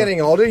anymore. not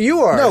getting older.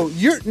 You are.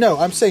 No,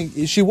 I'm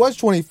saying she was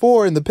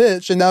 24 in the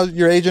pitch, and now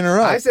you're aging her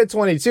up. I said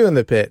 22 in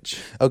the pitch.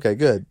 Okay,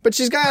 good. But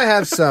she's got to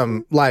have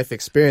some life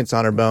experience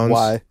on her bones.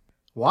 Why?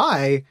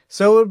 Why?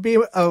 So it would be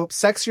a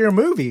sexier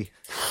movie.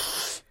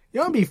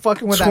 You don't be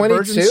fucking with that 22?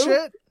 virgin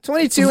shit.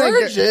 22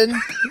 Virgin? Yeah,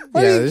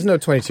 there's no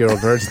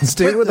 22-year-old virgins,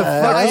 dude. What the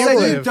fuck? I do said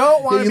live? you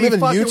don't want Yeah, to you be live in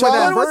fucking Utah? with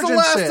that When was virgin the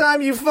last shit.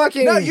 time you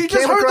fucking No, you just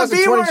came heard across the a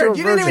V word. 22-year-old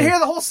You didn't even virgin? hear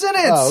the whole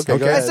sentence. Oh, okay,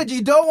 go I ahead. said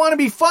you don't want to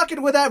be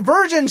fucking with that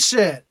virgin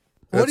shit.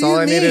 What That's do you all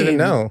I needed to mean?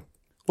 know.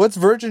 What's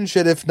virgin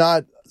shit if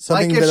not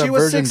something Like if that she a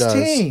was virgin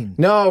 16.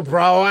 No,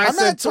 bro. I'm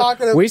not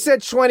talking. We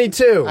said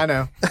 22. I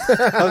know.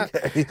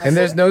 Okay. And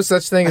there's no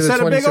such thing I as a said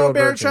a big 22-year-old old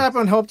bear virgin. trap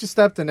and hoped you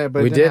stepped in it,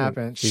 but We it didn't didn't.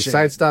 happen. She Shit.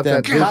 sidestepped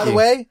that. By the dookie.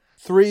 way,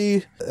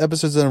 3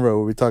 episodes in a row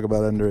where we talk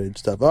about underage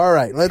stuff. All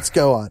right, let's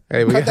go on.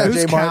 Hey, we Cut that, got-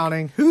 Who's J-Mark.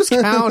 counting? Who's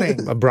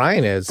counting?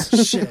 Brian is.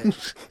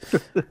 Shit.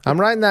 I'm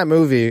writing that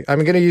movie. I'm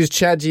going to use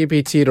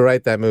ChatGPT to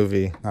write that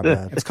movie. Not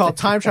bad. It's called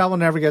Time Travel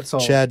Never Gets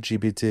Old. Chad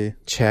GPT.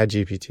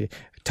 ChatGPT.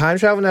 Time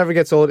Travel Never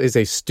Gets Old is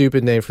a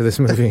stupid name for this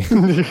movie.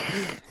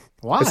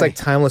 Why? It's like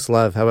Timeless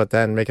Love. How about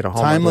that? And make it a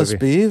Hallmark Timeless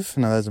movie. beef?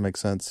 No, that doesn't make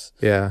sense.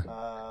 Yeah.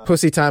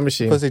 Pussy Time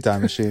Machine. Pussy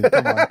Time Machine.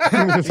 Come on.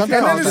 And then the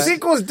Sometimes,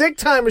 sequel is Dick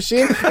Time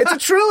Machine. It's a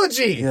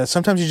trilogy. yeah,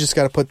 sometimes you just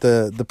got to put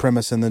the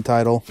premise in the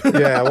title.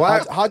 Yeah. Why?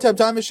 Hot Tub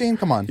Time Machine?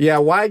 Come on. Yeah.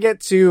 Why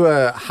get to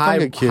high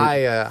get cute.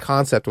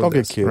 concept with Don't get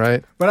this? cute.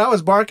 Right. But I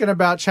was barking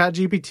about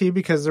ChatGPT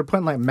because they're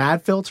putting like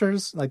mad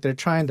filters. Like they're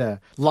trying to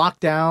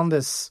lock down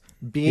this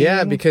being.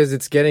 Yeah, because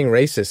it's getting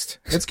racist.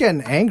 it's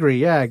getting angry.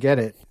 Yeah, I get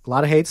it. A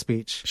lot of hate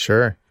speech.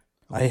 Sure.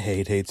 I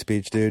hate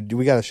speech, dude.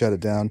 We got to shut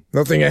it down.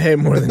 Nothing I hate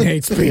more than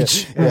hate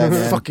speech. Yeah,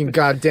 man. Fucking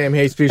goddamn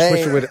hate speech. Hey.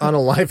 Wish it would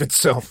unalive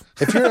itself.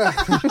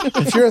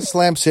 If you're a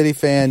Slam City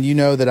fan, you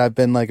know that I've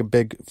been like a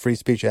big free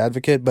speech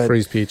advocate. But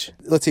Free speech.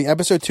 let's see,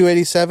 episode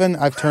 287,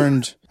 I've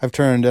turned,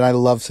 and I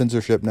love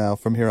censorship now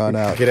from here on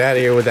out. Get out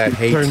of here with that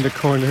hate. Turn the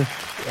corner.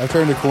 I've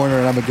turned the corner,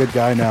 and I'm a good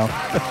guy now.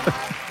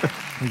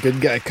 Good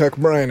guy, Cuck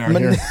Brian out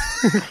here.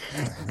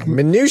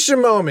 Minutia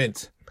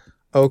moment.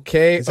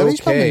 Okay, Is that what you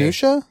call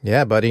minutia?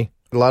 Yeah, buddy.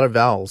 A lot of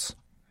vowels.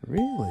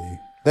 Really?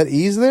 That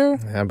E's there?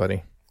 Yeah,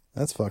 buddy.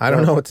 That's fucked up. I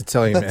don't know what to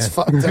tell you, That's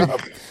man. fucked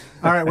up.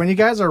 All right, when you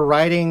guys are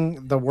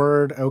writing the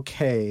word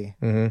okay,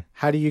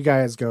 how do you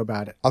guys go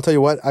about it? I'll tell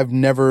you what, I've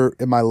never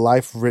in my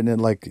life written it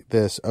like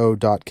this,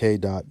 O.K.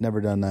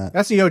 Never done that.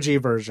 That's the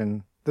OG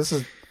version. This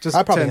is just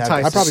I probably to had.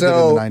 entice I probably you. did it in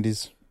So- the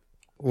 90s.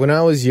 When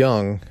I was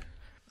young,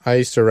 I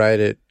used to write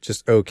it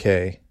just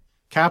okay.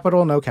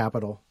 Capital, no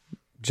capital.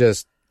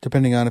 Just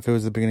Depending on if it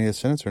was the beginning of the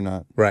sentence or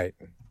not. right.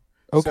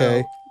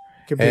 Okay.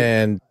 Could be-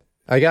 And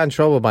I got in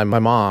trouble by my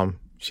mom.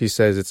 She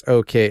says it's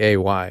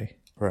O-K-A-Y.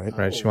 Right.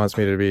 Right. She wants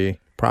me to be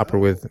proper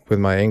with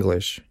my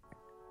English.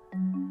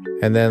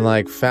 And then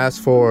like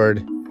fast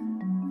forward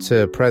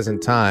to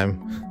present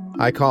time,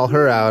 I call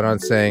her out on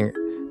saying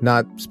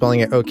not spelling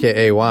it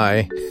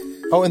O-K-A-Y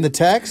Oh, in the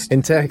text?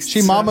 in text.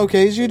 She mom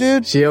okays you,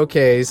 dude? She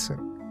okays,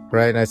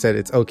 right? And I said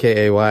it's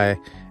O-K-A-Y.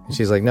 And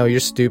she's like, no, you're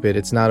stupid.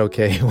 It's not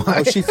okay. Why?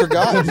 Oh, she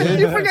forgot, dude.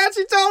 You forgot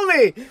she told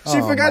me. She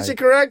forgot she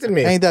corrected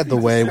me. Ain't that the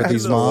way with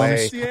these the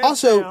moms? way.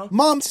 Also,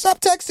 mom, stop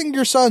texting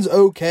your sons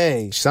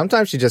okay.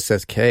 Sometimes she just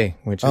says K,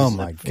 which is, Oh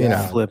my God. you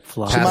know, Flip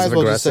flop. She might as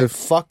well just say, Passive-aggressive.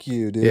 fuck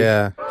you, dude.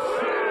 yeah.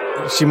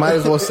 She might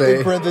as well say,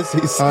 In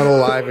parentheses.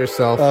 unalive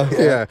yourself.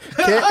 Yeah.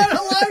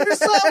 Unalive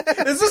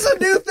yourself? Is this a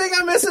new thing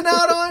I'm missing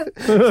out on?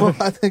 Well,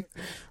 I think,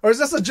 Or is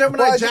this a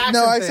Gemini Jackson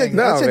no, I thing? said,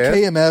 No, I said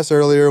man. KMS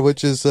earlier,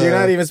 which is... You're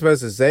not even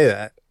supposed to say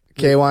that.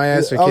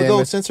 KYS or Oh, they'll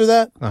KMS. censor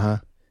that? Uh-huh.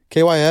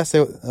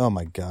 KYS? Oh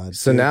my God.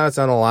 So dude. now it's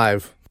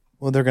unalive.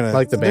 Well, they're gonna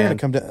Like the they're gonna band.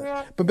 come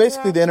down. But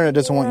basically, the internet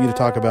doesn't want you to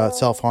talk about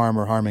self-harm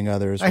or harming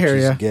others, I which hear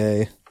is ya.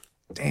 gay.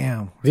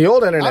 Damn. The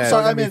old internet. I'm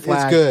sorry, I gonna be mean, it's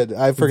flagged. good.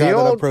 I forgot The that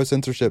I'm old-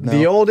 pro-censorship now.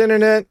 The old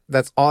internet,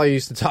 that's all you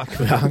used to talk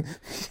about.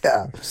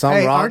 yeah. Some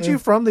Hey, rotten. aren't you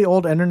from the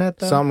old internet,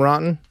 though? Some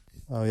rotten.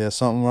 Oh, yeah,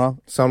 something wrong.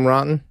 Some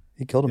rotten.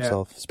 He killed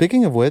himself.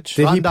 Speaking of which,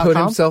 Did he put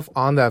Rotten.com? himself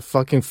on that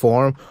fucking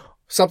forum?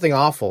 Something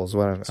awful is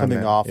what I something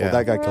meant. awful. Yeah.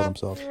 That guy killed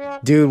himself.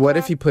 Dude, what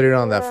if he put it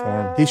on that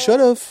forum? He should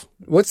have.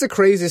 What's the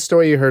craziest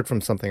story you heard from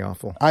Something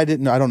Awful? I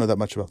don't know that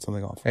much about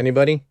something awful.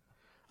 Anybody?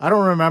 I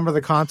don't remember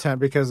the content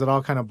because it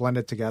all kind of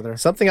blended together.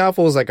 Something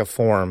Awful is like a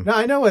forum. No,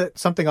 I know what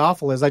something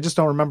awful is. I just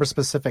don't remember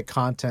specific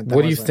content. that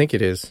What do you was think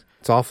it is?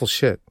 It's awful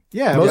shit.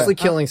 Yeah, Mostly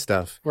yeah. killing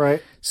stuff.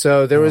 Right.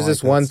 So there was like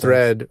this that one stuff.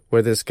 thread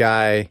where this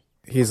guy,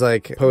 he's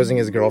like posing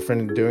his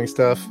girlfriend and doing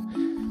stuff,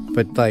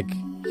 but like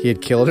he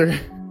had killed her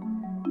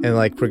and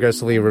like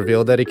progressively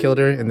revealed that he killed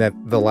her, and that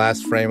the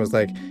last frame was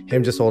like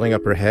him just holding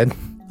up her head.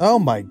 Oh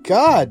my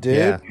God, dude.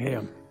 Yeah.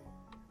 Damn.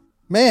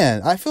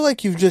 Man, I feel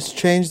like you've just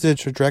changed the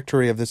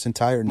trajectory of this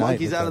entire night.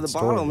 Monkey's with out that of the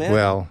story. bottle, man.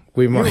 Well,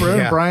 we You might. ruined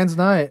Yeah. Brian's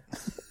night.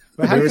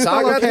 But how We do were you talking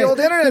spell about the okay? old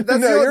internet. That's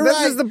No, the, you're this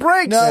right. is the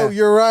breaks. No,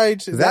 you're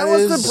right. That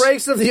was is- the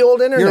breaks of the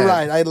old internet. You're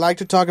right. I'd like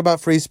to talk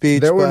about free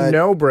speech, There were but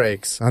no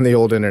breaks on the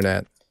old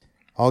internet.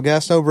 all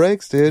gas, no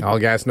brakes, dude. All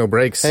gas, no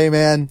breaks. Hey,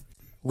 man.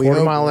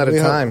 Quarter mile at a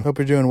time. Hope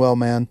you're doing well,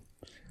 man.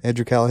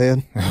 Andrew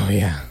Callahan. Oh,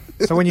 yeah.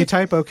 So when you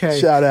type okay,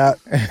 Shout out.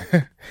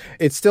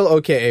 It's still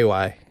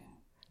OKAY.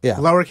 Yeah.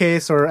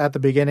 lowercase or at the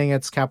beginning,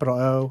 it's capital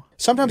O.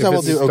 Sometimes If I will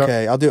it's do start-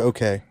 okay. I'll do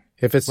okay.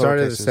 If it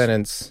started a Lowercases.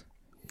 sentence,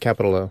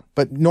 capital O.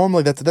 But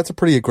normally that's a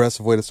pretty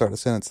aggressive way to start a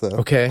sentence, though.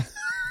 Okay.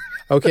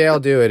 Okay, I'll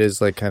do it is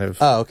like kind of.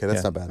 Oh, okay. That's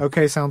Yeah. not bad.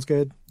 Okay, sounds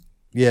good.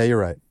 Yeah, you're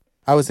right.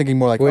 I was thinking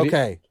more like, What do you-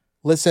 okay,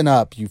 listen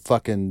up, you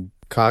fucking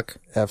Cock.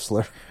 F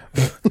slur.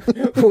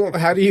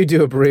 How do you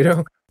do a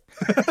burrito?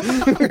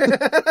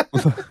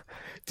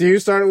 Do you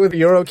start with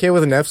you're okay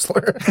with an F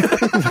slur?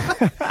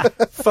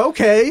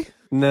 Okay.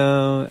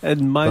 No,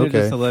 and mine are Okay.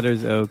 just the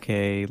letters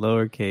okay,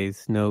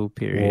 lowercase, no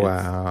period.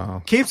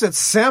 Wow. Keeps it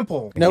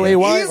simple. No AY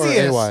or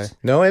Easiest. AY?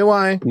 No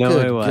AY. No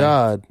Good way.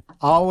 God.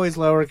 Always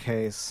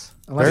lowercase.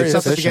 Unless Very it's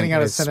just at the efficient. beginning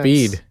out of It's sentence.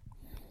 speed.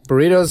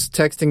 Burrito's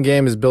texting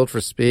game is built for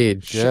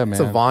speed. Yeah, It's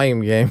a man.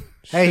 volume game.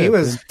 Hey, he Shit,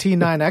 was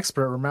T9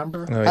 expert,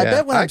 remember? Oh, I yeah.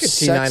 bet when I'm could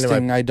T9 in my-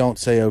 sexting, I don't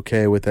say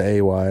okay with the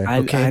AY.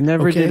 I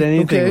never okay, did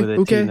anything okay, with a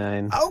okay.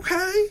 T9.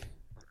 Okay.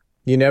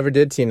 You never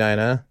did T9,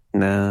 huh?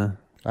 Nah.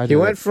 I He do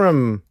went it.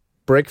 from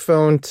brick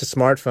phone to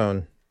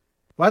smartphone.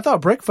 Well, I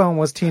thought brick phone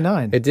was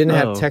T9. It didn't Oh.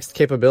 have text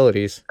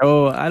capabilities.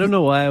 Oh, I don't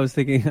know why I was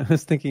thinking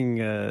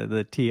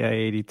the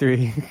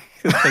TI-83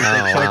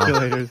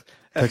 calculators.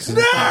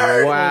 Texas,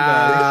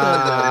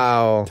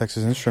 Wow.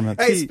 Texas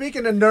Instruments. Hey,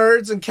 speaking of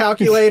nerds and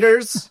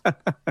calculators,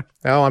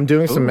 Oh, I'm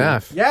doing some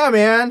math. yeah,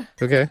 man.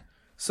 Okay.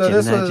 So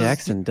this Gemini was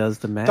Jackson does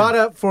the math. thought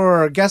up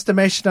for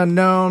guesstimation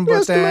unknown,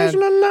 but then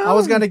Guesstimation unknown. I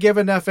was going to give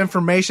enough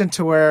information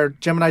to where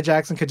Gemini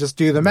Jackson could just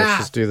do the Let's math.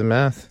 just do the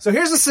math. So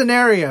here's a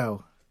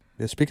scenario.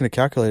 Yeah, speaking of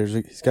calculators,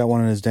 he's got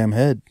one in his damn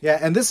head. Yeah,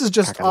 and this is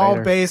just all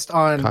Calculator. based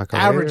on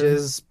Calculator.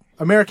 averages,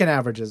 American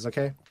averages,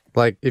 okay?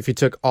 Like if you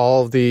took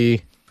all the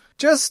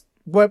Just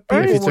what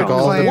people you would took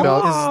all the claim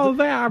bell-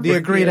 is the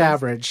agreed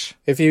average.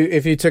 if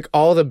you took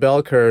all the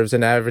bell curves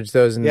and averaged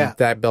those in Yeah.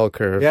 that bell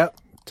curve. Yep.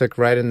 Took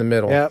right in the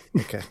middle. Yep.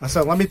 Okay.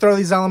 So let me throw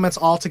these elements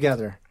all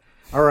together.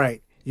 All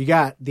right. You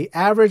got the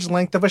average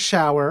length of a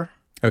shower.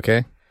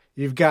 Okay.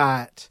 You've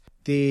got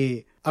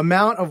the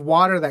amount of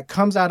water that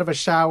comes out of a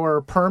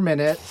shower per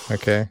minute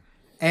Okay.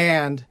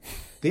 and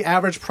the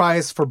average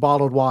price for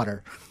bottled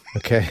water.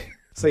 Okay.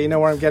 So you know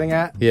where I'm getting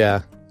at?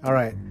 Yeah. All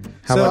right.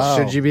 How So- much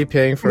should you be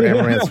paying for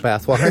Amaranth's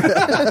bathwater?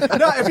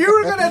 No, if you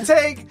were going to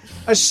take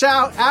a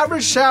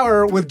average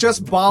shower with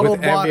just bottled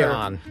With water.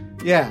 Evian.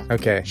 Yeah.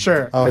 Okay.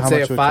 Sure. Oh, Let's how say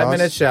much a would it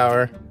 5-minute cost?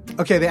 shower.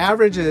 Okay, the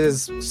average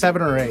is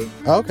 7 or 8. Okay,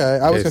 I was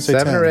Okay, going to say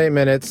 7 or 10. 8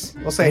 minutes.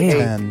 We'll say 8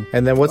 10.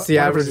 And then what's the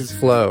What average is-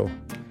 flow?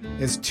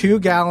 is 2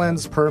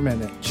 gallons per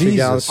minute. Jesus,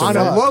 gallons per On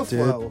minute. a low dude.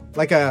 flow,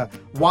 like a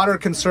water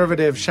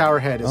conservative shower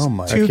head is Oh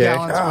my- 2 Okay.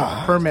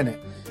 gallons per minute.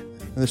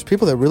 There's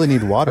people that really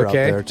need water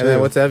Okay. out there, And too. then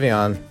what's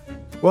Evian?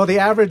 Well, the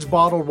average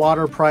bottled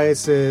water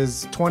price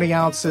is 20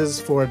 ounces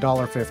for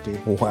 $1.50.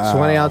 Wow.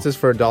 20 ounces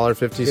for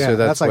 $1.50. Yeah, So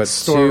that's that's like what,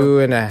 store-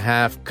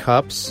 2.5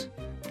 cups?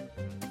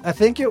 I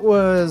think it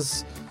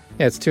was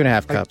Yeah, it's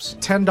 2.5 cups.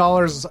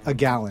 $10 a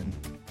gallon.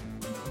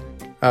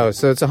 Oh,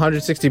 so it's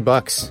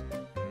 $160.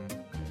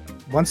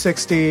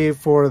 $160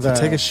 for the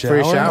take a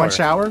shower? Free shower. one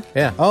shower.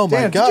 Yeah. Oh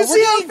my Damn, god! did you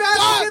see how What the fast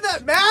I did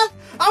that math?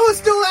 I was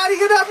still adding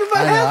it up in my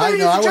head, I ladies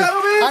know. and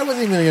gentlemen. I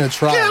wasn't even going to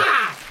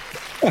try.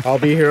 I'll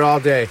be here all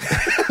day.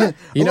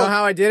 You know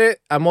how I did it?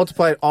 I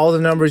multiplied all the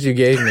numbers you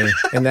gave me,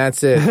 and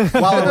that's it.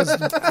 While I was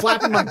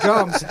flapping my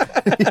gums.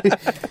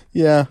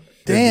 Yeah.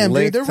 Damn, dude,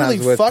 length they're really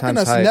times width fucking times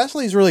us. height.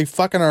 Nestle's really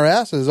fucking our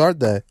asses, aren't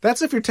they?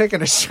 That's if you're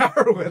taking a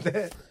shower with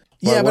it.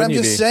 Why Yeah, but I'm wouldn't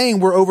you just be? saying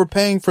we're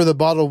overpaying for the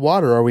bottled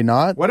water, are we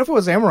not? What if it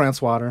was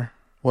Amaranth's water?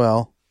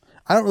 Well,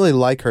 I don't really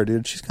like her,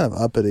 dude. She's kind of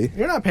uppity.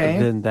 You're not paying.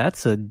 Then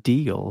that's a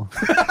deal.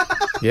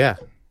 Yeah.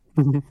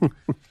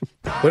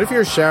 What if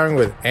you're showering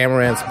with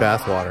Amaranth's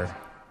bathwater?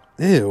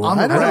 Ew. On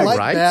the I don't reg, like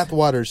right?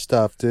 bathwater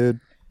stuff, dude.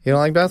 You don't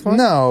like bathwater?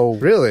 No.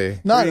 Really?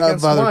 Not Three of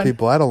against other one.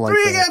 people. I don't like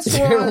Three that. against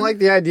You one. don't like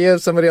the idea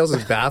of somebody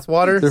else's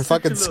bathwater? They're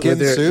fucking skin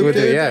with soup, with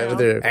dude. with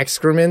their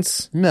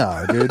excrements,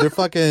 No, dude. They're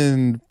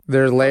fucking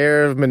their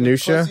layer of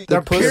minutia,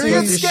 Their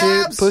period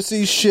scabs.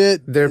 pussy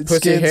shit. their pussy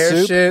skin hair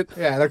soup. shit.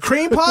 Yeah, the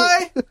cream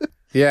pie.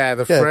 Yeah,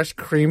 the fresh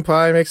cream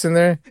pie mix in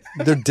there.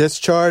 Their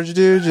discharge,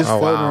 dude, just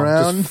floating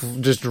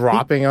around. Just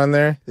dropping on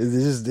there. It's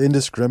just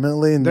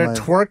indiscriminately. And Their like,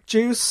 twerk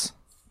juice.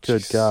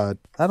 good God.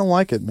 I don't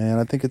like it, man.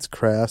 I think it's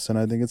crass and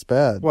I think it's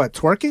bad. What,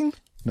 twerking?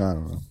 No, I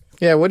don't know.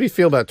 Yeah, what do you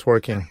feel about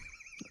twerking?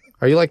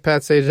 Are you like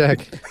Pat Sajak?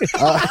 Did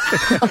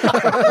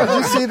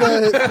you see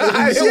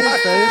the his face?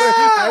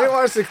 I didn't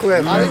watch the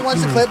clip. I didn't watch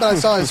the clip, but I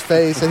saw his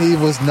face, and he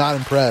was not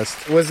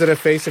impressed. Was it a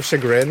face of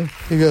chagrin?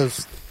 He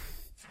goes,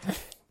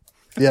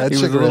 "Yeah, it's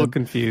He was a little chagrin."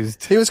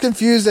 confused. He was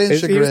confused and He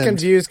was chagrin.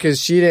 confused because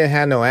she didn't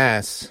have no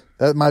ass.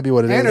 That might be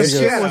what it And her is. He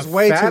skin goes, was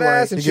way too Fat ass,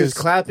 white. and He she was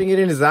goes- clapping it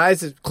in his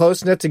eyes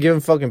close enough to give him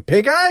fucking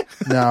pink eye.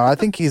 No, I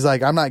think he's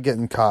like, I'm not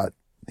getting caught.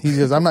 He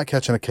goes, I'm not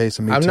catching a case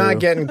of me I'm too. not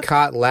getting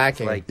caught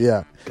lacking.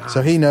 Yeah.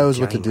 So he knows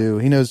what to do.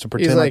 He knows to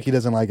pretend like, like- he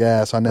doesn't like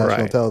ass on national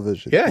Right.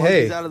 television. Yeah,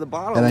 hey. He's out of the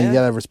bottle, And then man. you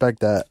gotta respect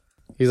that.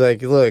 He's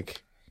like,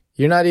 look,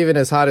 you're not even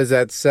as hot as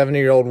that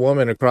 70-year-old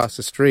woman across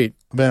the street,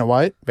 Vanna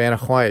White? Vanna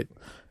White.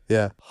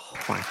 Yeah.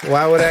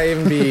 Why would I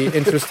even be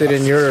interested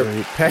in your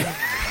pet?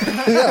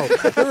 No,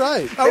 you're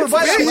right. Oh, we're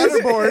by the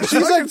letterboard.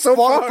 She's like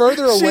far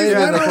further away She's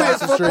than literally across a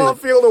the football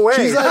street. field away.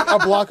 She's like a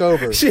block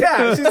over.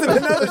 Yeah, she's in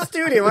another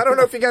studio. I don't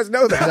know if you guys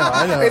know that. No,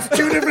 I know. It's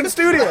two different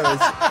studios.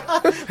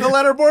 The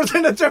letterboard's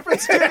in a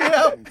different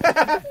studio.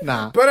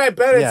 Nah. But I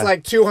bet Yeah. it's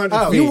like 200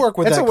 Oh, feet. You work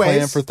with It's that a ways.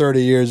 clan for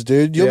 30 years,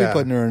 dude. You'll Yeah. be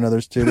putting her in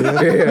another studio.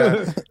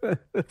 Yeah.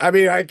 I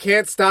mean, I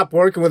can't stop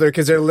working with her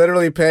because they're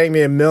literally paying me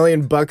 $1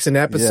 million an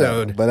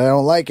episode. Yeah, but I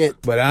don't like it.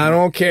 But I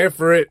don't care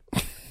for it.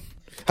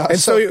 And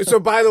so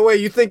by the way,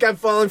 you think I'm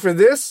falling for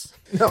this?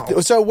 No.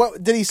 So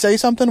what did he say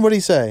something? What did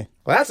he say?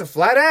 Well, that's a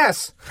flat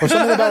ass. Or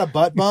something about a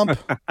butt bump?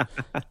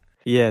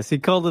 Yes, he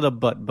called it a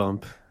butt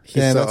bump.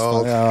 Damn, so that's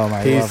old. funny. Oh my,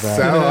 I He's love that.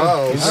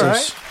 so old. He's All so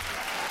right.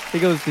 He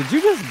goes, "Did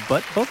you just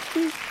butt bump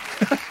me?"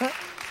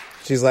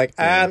 She's like,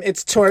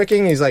 it's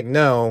twerking. He's like,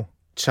 no,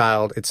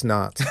 child, it's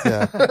not.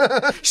 Shut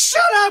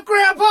up,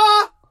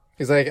 Grandpa!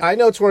 He's like, I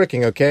know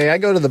twerking, okay? I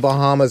go to the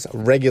Bahamas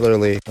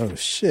regularly. Oh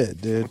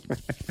shit, dude.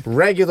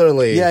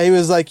 Regularly. Yeah, he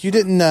was like, you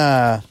didn't.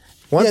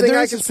 One yeah, thing there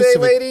I is a can say,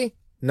 specific- lady,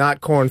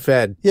 not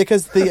corn-fed. Yeah,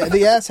 because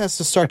the ass has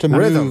to start to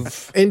Rhythm.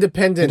 move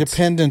Independent.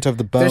 independent of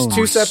the bones. There's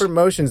two separate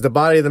motions, the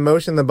body of the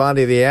motion, the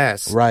body of the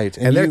ass. Right.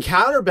 And, And they're you-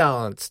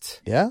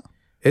 counterbalanced. Yeah,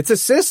 It's a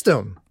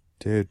system.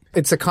 dude.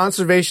 It's a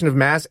conservation of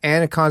mass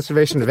and a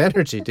conservation of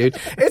energy, dude.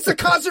 It's a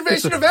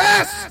conservation of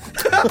ass!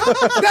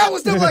 That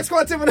was Double X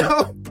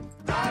Quantimino!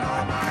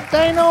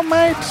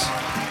 Dynamite.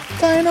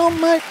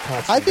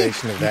 I think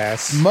Conservation of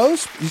ass.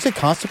 most. You said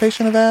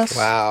constipation of ass?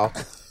 Wow.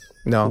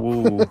 No.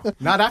 Ooh.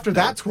 Not after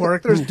that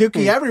twerk. There's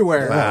dookie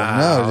everywhere.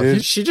 No,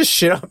 dude. She just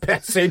shit on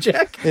Pat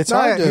Sajak? It's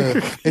hard to.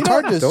 It's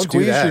hard to Don't do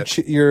squeeze that.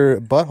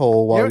 your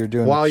butthole while you're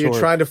doing. While it you're short.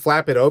 trying to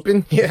flap it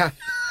open? Yeah.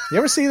 You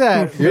ever see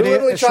that You're video,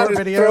 literally a trying short to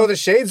video? throw the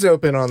shades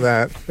open on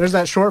that. There's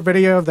that short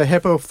video of the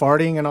hippo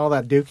farting and all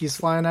that dookies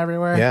flying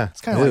everywhere. Yeah.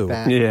 It's kind of Ew. like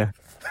that. Yeah.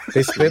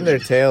 They spin their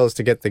tails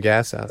to get the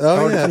gas out.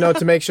 Oh, yeah. No,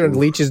 to make sure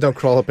leeches don't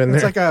crawl up in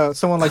It's there. like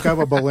someone let go of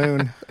a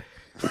balloon.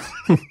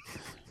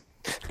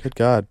 Good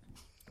God.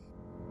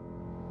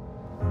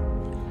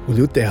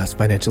 Julio Tejas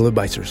Financial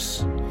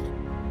Advisors.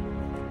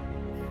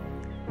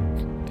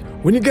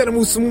 When you gotta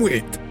move some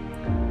weight,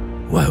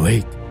 why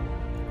wait?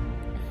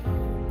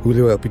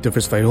 Julio LP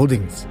Diversified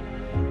Holdings.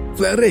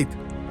 Flat rate,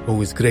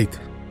 always great.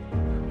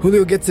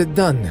 Julio gets it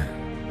done.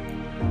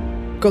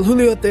 Call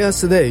Julio Tejas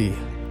today.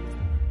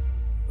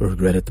 Or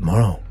regret it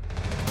tomorrow.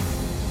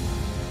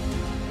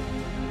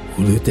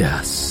 Julio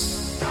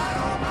Tejas.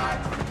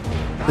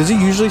 Does he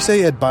usually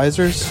say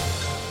advisors?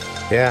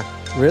 Yeah,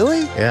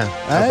 Really? yeah.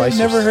 I Advisors.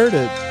 never heard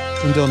it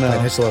until now.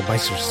 Financial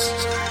advisors.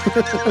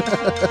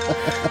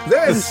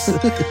 This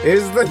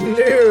is the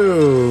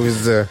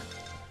news.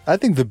 I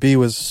think the B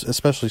was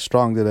especially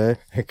strong today.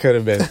 It could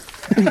have been.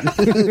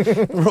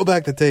 Roll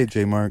back the tape,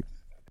 J. Mark.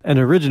 An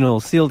original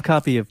sealed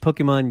copy of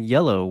Pokemon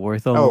Yellow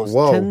worth almost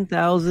whoa.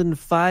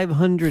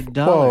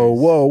 $10,500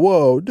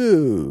 Whoa,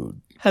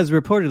 dude. has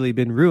reportedly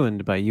been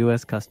ruined by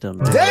U.S.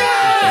 Customs.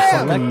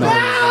 Damn!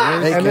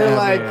 Collectors And they're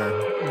like,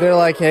 They're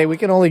like, hey, we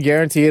can only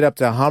guarantee it up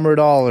to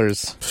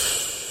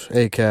 $100.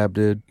 A-cab,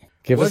 dude.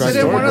 Give Was us it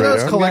in one of those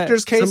story,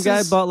 collector's cases? Some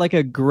guy bought like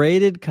a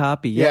graded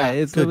copy. Yeah,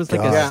 Yeah. it was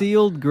like God. a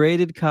sealed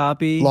graded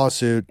copy.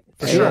 Lawsuit.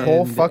 For sure. The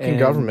whole fucking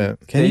government.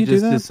 Can they you do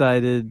just that?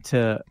 decided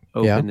to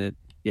open it.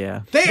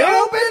 Yeah. They opened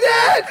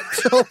it!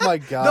 Oh my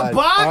god. The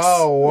box?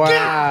 Oh,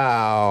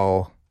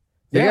 wow.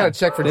 You gotta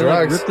check for They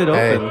drugs. ripped it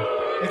open.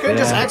 They couldn't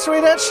just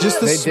x-ray that shit? Just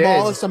the They did.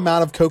 smallest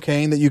amount of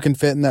cocaine that you can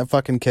fit in that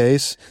fucking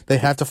case. They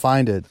have to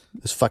find it.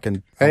 This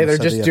fucking. Hey, they're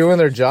just doing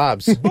their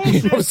jobs.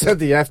 You know, said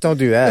the F, don't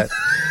do that.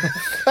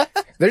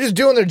 They're just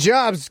doing their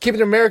jobs,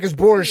 keeping America's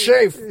borders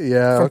safe.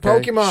 Yeah, From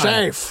okay.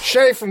 Pokemon.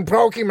 Safe from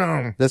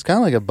Pokemon. That's kind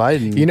of like a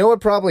Biden. You know what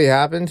probably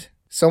happened?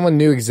 Someone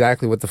knew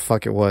exactly what the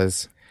fuck it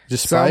was.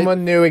 Just spite?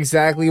 Someone knew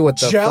exactly what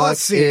the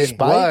Jealousy. fuck it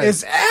was.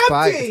 It's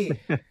empty!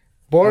 Spite.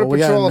 Border we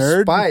got a Patrol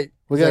nerd? spite.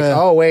 We It's got like,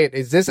 a- oh, wait,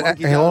 is this...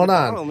 hey, hold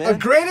on. A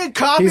graded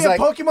copy He's of like-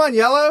 Pokemon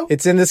Yellow?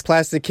 It's in this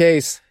plastic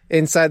case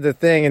inside the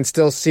thing and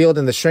still sealed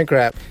in the shrink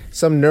wrap.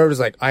 Some nerd is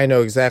like, I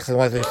know exactly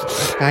what this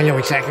is. I know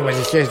exactly what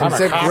this is. It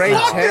said grade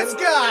Fuck 10. this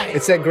guy!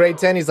 It said grade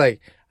 10. He's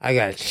like, I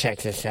gotta check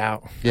this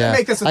out. Yeah.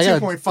 Make this a I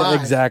gotta- 2.5.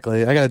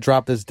 Exactly. I gotta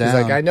drop this down.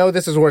 He's like, I know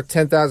this is worth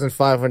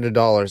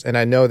 $10,500, and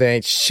I know there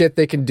ain't shit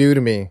they can do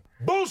to me.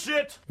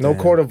 Bullshit! No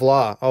court of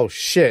law. Oh,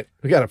 shit.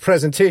 We got a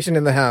presentation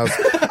in the house.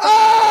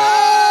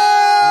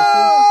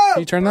 Can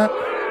you turn that?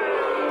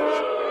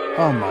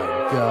 Oh my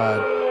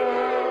god.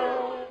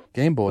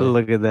 Game Boy.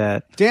 Look at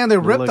that. Damn, they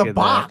ripped Look the at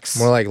box.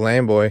 More like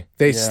Lamboy.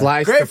 They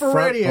sliced Great the for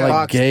front radio. Like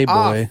box Gay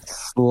off. Boy.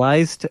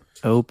 Sliced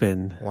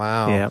open.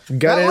 Wow. Yeah.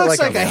 Got That it looks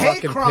like a a hate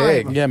fucking crime.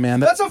 pig. Yeah, man.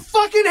 That's a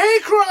fucking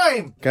hate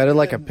crime! Got it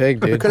like a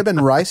pig, There dude. could have been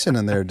ricin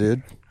in there,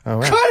 dude. Oh,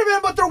 wow. Could have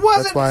been, but there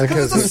wasn't That's why-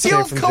 because it's a it came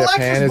sealed from collector's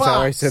Japan. Is that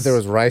why he box. said there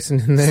was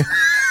ricin in there?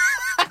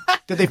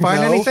 Did they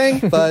find No,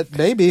 anything? But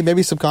maybe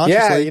Yeah,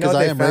 subconsciously, you know because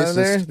what I they am found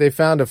there? racist. They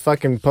found a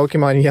fucking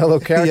Pokemon yellow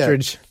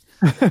cartridge.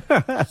 They An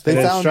found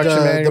instruction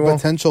the manual.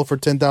 potential for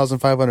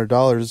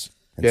 $10,500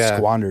 and Yeah.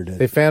 squandered it.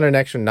 They found an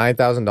extra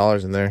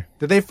 $9,000 in there.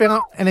 Did they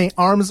find any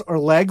arms or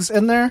legs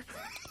in there?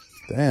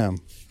 Damn.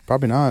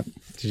 Probably not.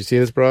 Did you see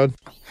this, broad?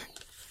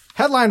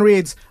 Headline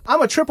reads,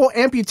 I'm a triple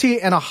amputee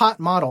and a hot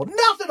model.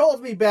 Nothing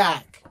holds me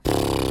back.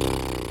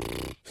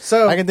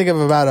 So I can think of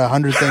about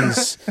 100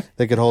 things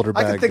that could hold her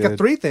back. I can think dude. of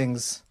 3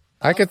 things.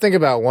 I could think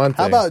about one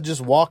thing. How about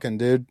just walking,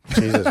 dude?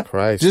 Jesus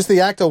Christ? Just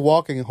the act of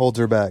walking holds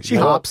her back. She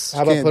dude. hops.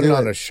 How about Can't putting do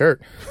on it. a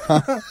shirt?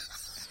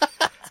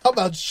 How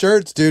about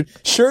shirts, dude?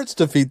 Shirts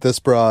defeat this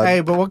broad.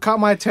 Hey, but what caught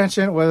my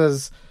attention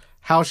was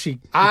how she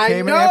I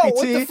became know. an amputee.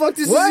 What the fuck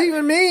does this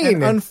even mean?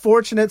 An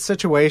unfortunate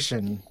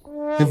situation.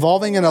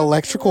 Involving an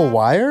electrical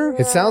wire?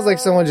 It sounds like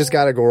someone just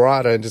got a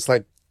garrote and just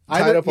like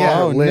tied Either- up all yeah.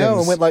 her Oh, limbs.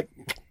 no. It went like.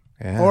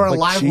 Yeah. Or a Like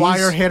live cheese?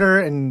 wire hit her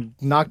and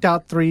knocked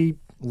out 3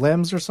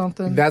 limbs or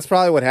something. That's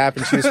probably what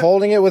happened. She was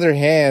holding it with her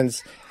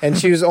hands, and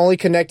she was only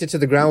connected to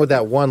the ground with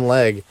that one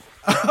leg.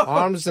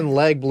 Arms and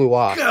leg blew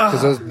off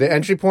because those the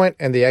entry point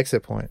and the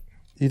exit point.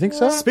 You think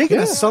so? Speaking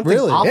of something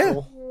really?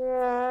 awful.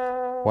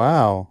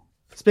 Wow.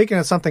 Speaking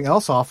of something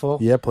else awful.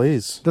 Yeah,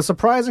 please. The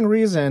surprising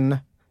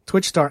reason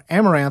Twitch star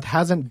Amouranth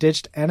hasn't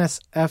ditched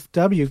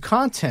NSFW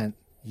content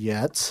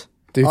yet.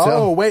 Dude,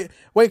 Oh, wait,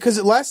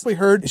 because last we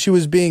heard she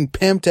was being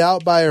pimped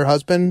out by her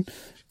husband.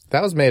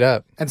 that was made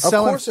up. And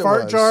selling course it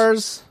fart was.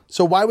 jars.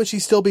 So why would she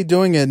still be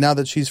doing it now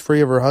that she's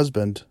free of her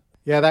husband?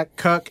 Yeah, that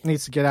cuck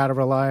needs to get out of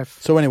her life.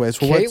 So anyways,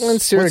 well, Caitlin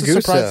what's the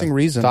Siragusa, surprising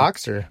reason?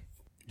 doxed her.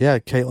 Yeah,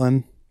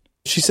 Caitlin.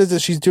 She says that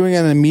she's doing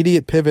an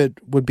immediate pivot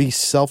would be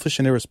selfish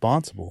and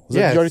irresponsible. Did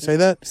you already say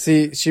that?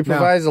 See, she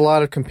provides a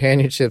lot of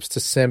companionships to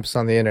simps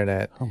on the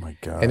internet. Oh my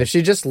god. And if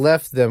she just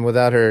left them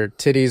without her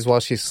titties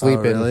while she's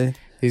sleeping, really?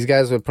 these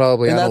guys would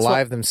probably And that's unalive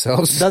why-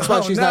 themselves. That's why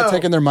she's not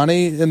taking their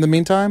money in the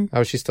meantime?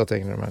 Oh, she's still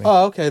taking their money.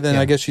 Oh, okay. Then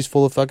I guess she's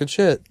full of fucking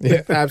shit.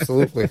 Yeah,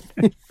 absolutely.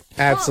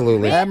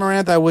 Absolutely.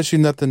 Amaranth, I wish you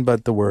nothing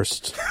but the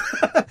worst.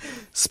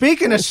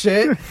 Speaking of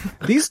shit,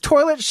 these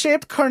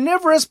toilet-shaped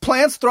carnivorous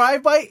plants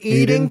thrive by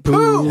eating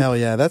poo. Hell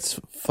yeah, that's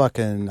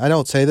fucking. I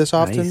don't say this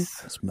often.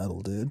 Nice. It's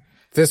metal, dude.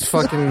 This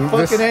fucking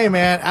Fucking A,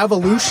 man.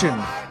 Evolution.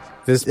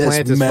 this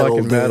plant is metal,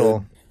 fucking metal.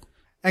 dude.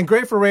 And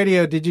great for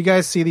radio. Did you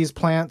guys see these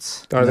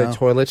plants? Are they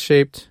toilet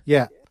shaped?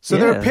 Yeah. So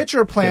Yeah. they're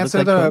pitcher plants.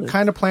 They They're look like the toilets.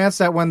 kind of plants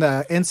that when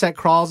the insect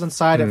crawls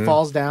inside, Mm-hmm. it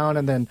falls down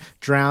and then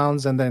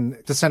drowns and then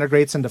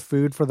disintegrates into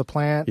food for the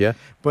plant. Yeah.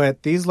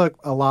 But these look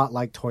a lot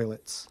like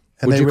toilets.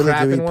 And Would they you really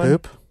crap do in eat one?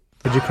 poop?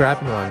 Would you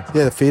crap in one?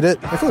 Yeah, to feed it.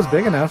 If it was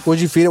big enough,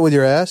 Would you feed it with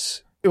your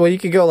ass? Well, you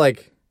could go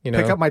like, you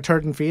know. pick up my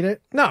turd and feed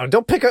it. No,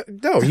 don't pick up.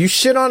 No, you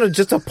shit on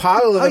just a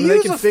pile of them I'll and they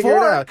use can a figure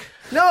it out. fork.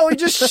 No, you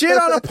just shit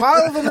on a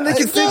pile of them and they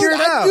can figure it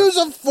out. I'd use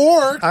a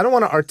fork. I don't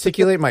want to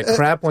articulate my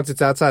crap once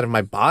it's outside of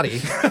my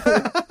body.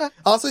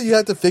 Also, you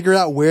have to figure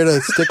out where to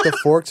stick the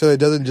fork so it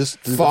doesn't just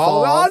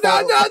Fall. off.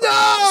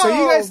 No. So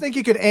you guys think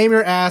you could aim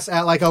your ass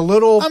at like a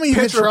little I mean, you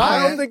could pitcher try. I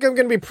don't plant? think I'm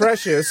going to be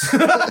precious.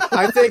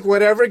 I think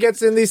whatever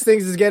gets in these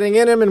things is getting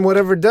in him, and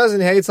whatever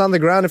doesn't, hey, it's on the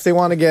ground if they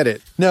want to get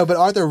it. No, but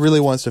Arthur really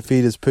wants to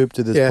feed his poop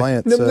to this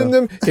plant. Num, so. num,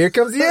 num. Here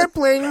comes the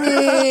airplane.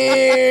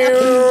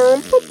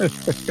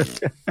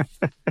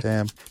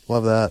 Damn,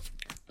 love that.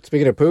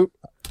 Speaking of poop.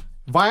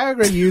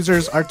 Viagra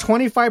users are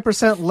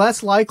 25%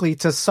 less likely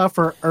to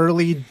suffer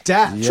early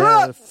death.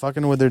 Yeah, they're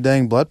fucking with their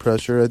dang blood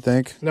pressure, I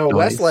think. No,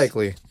 less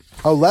likely.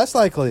 Oh, less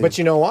likely. But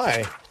you know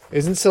why?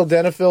 Isn't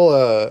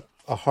sildenafil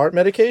a heart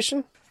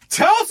medication?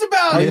 Tell us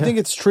about Oh, you think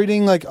it's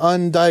treating like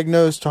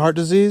undiagnosed heart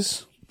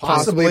disease?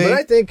 Possibly, but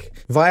I think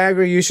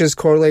Viagra usage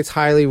correlates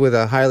highly with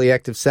a highly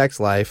active sex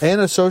life.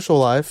 And a social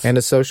life. And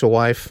a social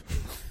wife.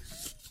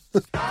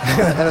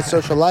 And a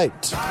social light.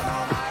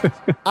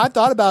 I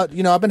thought about,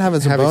 I've been having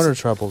some boner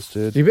troubles,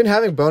 dude. You've been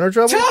having boner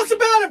trouble? Tell us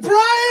about it,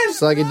 Brian!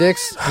 Sluggy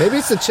dicks. Maybe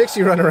it's the chicks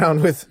you run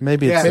around with.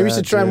 Maybe it's Maybe you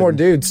should try more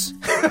dudes.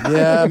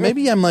 Yeah,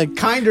 maybe I'm like...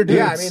 Kinder dudes.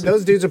 Yeah, I mean,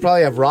 those dudes would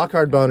probably have rock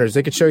hard boners.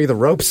 They could show you the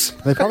ropes.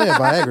 They probably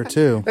have Viagra,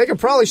 too. They could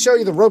probably show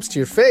you the ropes to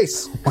your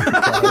face.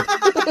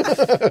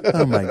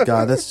 Oh, my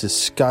God. That's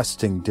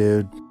disgusting,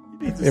 dude.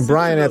 And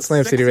Brian at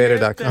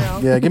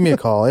SlamCityRadio.com. Yeah, give me a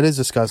call. It is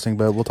disgusting,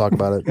 but we'll talk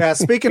about it. Yeah,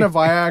 speaking of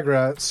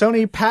Viagra,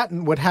 Sony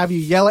patent would have you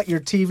yell at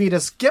your TV to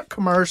skip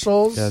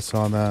commercials. Yeah, I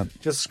saw that.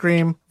 Just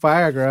scream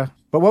Viagra.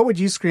 But what would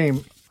you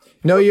scream?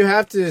 No, you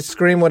have to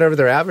scream whatever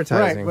they're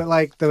advertising. Right, but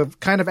like the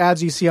kind of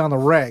ads you see on the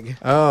reg.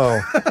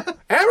 Oh.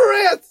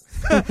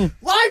 Amouranth!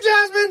 Live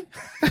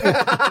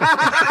Jasmine!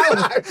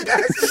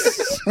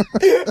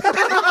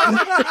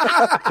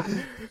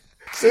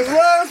 Sis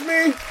loves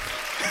me!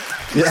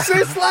 Yeah.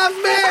 Sis loves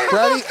me!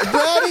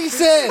 Bratty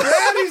sis!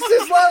 Bratty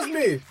sis loves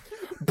me!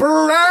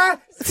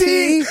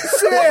 Bratty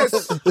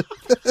sis!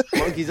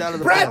 Monkey's out of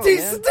the Bratty barrel,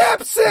 man.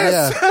 step sis!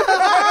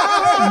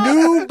 Yeah.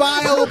 New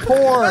bile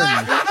porn.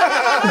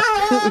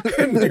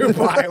 New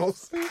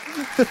files.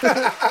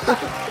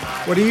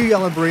 What are you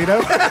yelling,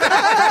 burrito?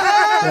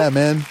 Yeah,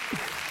 man.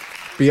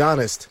 Be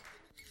honest.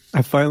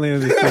 I finally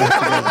understand what you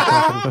guys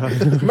are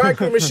talking about.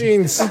 Micro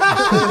machines.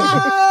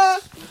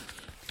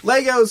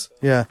 Legos.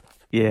 Yeah.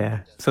 Yeah,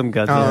 some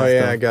Godzilla Oh,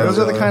 yeah, stuff. Godzilla. Those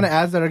are the kind of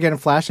ads that are getting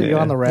flashed at you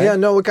on the reg. Yeah,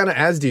 no, what kind of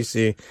ads do you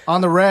see?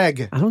 On the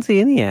reg. I don't see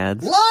any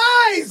ads.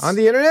 Lies! On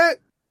the internet?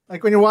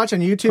 Like when you're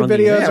watching YouTube On the-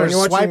 videos yeah, or when you're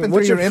watching- swiping through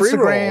what's your your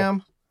pre-roll?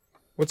 Instagram.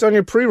 What's on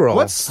your pre-roll?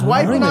 What's I don't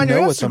swiping even on your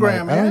know what's on my... Instagram, I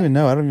don't man? even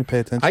know. I don't even pay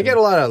attention. I get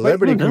a lot of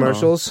Liberty no.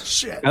 commercials.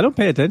 Shit. I don't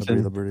pay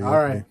attention. All All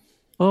right.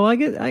 Well, I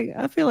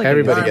feel like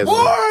Everybody I do. gets it.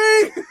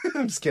 Boring!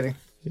 I'm just kidding.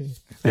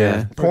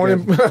 Yeah.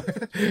 Porn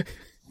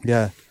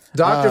Yeah.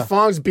 Dr.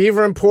 Fong's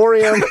Beaver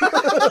Emporium.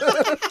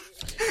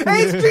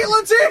 Hey, Street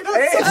Latino!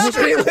 Hey,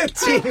 Street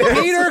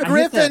Latino. Peter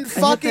Griffin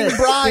fucking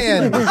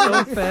Brian.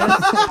 So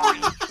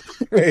fast.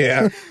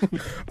 Yeah.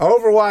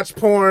 Overwatch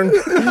porn.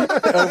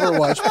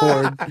 Overwatch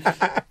porn.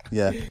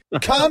 Yeah.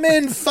 Come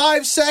in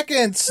 5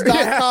 seconds.com.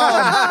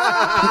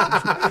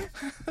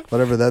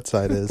 Whatever that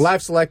site is.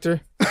 Live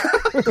Selector.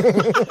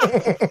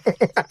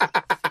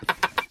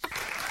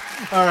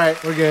 All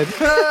right, we're good.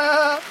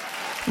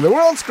 The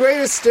world's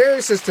greatest stereo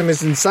system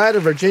is inside a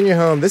Virginia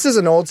home. This is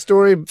an old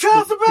story. Tell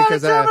us about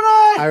because it,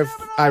 Gemini!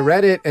 I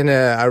read it and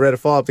I read a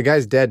follow-up. The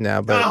guy's dead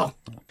now, but Oh.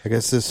 I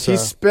guess this... he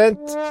spent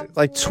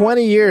like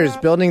 20 years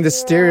building the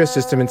stereo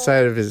system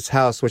inside of his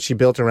house, which he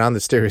built around the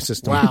stereo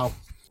system. Wow.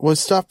 was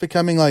stuff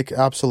becoming like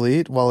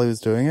obsolete while he was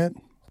doing it?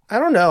 I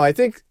don't know. I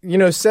think,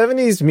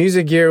 70s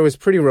music gear was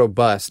pretty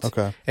robust.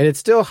 Okay. And it's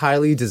still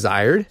highly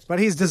desired. But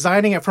he's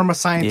designing it from a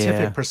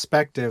scientific Yeah.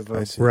 perspective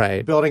of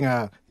Right. building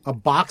a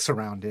box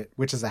around it,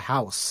 which is a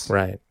house.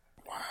 Right.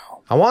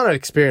 Wow. I want to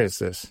experience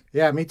this.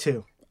 Yeah, me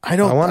too. I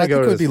wanna think go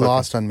it to would be this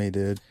lost on me,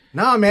 dude.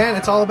 No, man,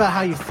 it's all about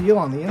how you feel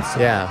on the inside.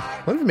 Yeah.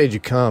 What if it made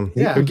you come?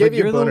 Yeah. It would give But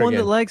you a you're the boner one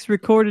again. that likes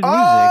recorded music.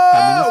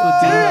 I mean, this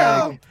would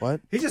be like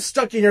What? He just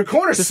stuck you in your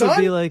corner, this son. would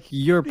be like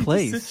your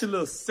place. Sit your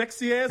little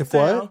sexy ass If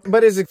down. what?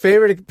 But his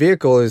favorite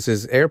vehicle is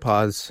his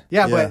AirPods.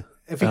 yeah, Yeah. but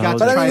if he got Oh,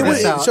 to but try I mean,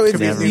 this out, So if, to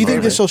be Never you think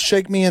mind. this will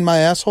shake me in my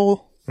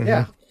asshole?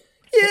 yeah.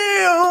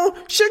 You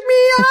shook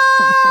me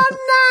all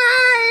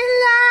night.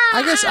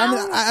 I guess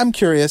I'm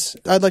curious.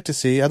 I'd like to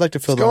see. I'd like to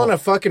feel the Go on whole, a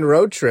fucking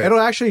road trip. It'll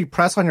actually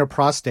press on your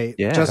prostate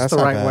Yeah. just That's the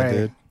not right bad, way.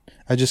 dude.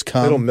 I just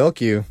come. It'll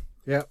milk you.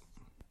 Yep.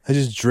 I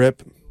just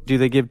drip. Do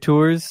they give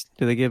tours?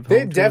 Do they give? They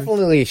home tours?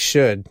 definitely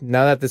should.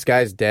 Now that this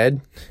guy's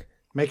dead.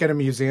 Make it a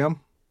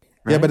museum.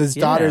 Yeah, but his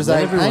Yeah, daughter's let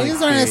like, everyone I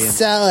just want to experience-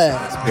 sell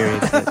it.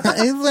 experience it.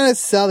 I just want to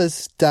sell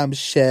this dumb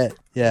shit.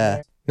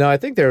 Yeah, No, I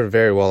think they're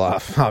very well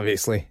off,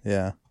 obviously.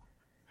 yeah.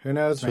 Who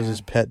knows, This was man?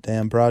 his pet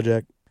damn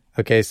project.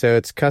 Okay, so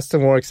it's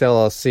Custom Works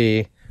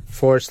LLC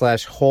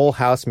 / Whole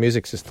House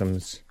Music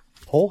Systems.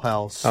 Whole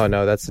house. Oh,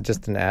 no, that's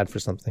just an ad for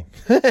something.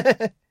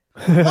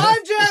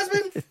 Live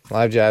Jasmine!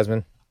 Live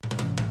Jasmine.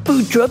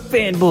 Food truck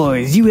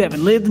fanboys, you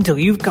haven't lived until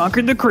you've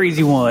conquered the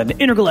crazy one.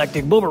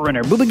 Intergalactic Boba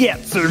Runner Booba Gap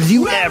serves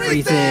you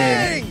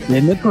everything.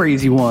 Then the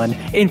crazy one.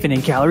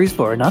 Infinite calories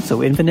for a not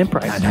so infinite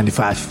price.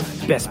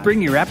 $9.95. Best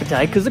bring your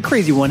appetite because the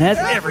crazy one has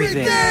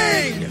everything.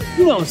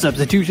 No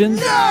substitutions.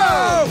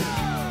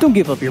 No! Don't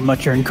give up your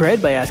much earned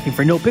cred by asking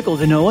for no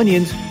pickles and no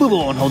onions. Booba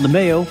won't hold the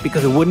mayo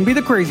because it wouldn't be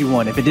the crazy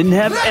one if it didn't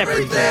have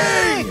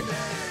everything.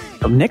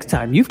 So next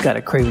time you've got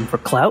a craving for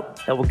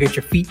clout that will get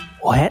your feet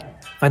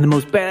wet, find the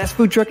most badass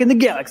food truck in the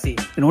galaxy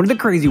and order the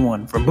crazy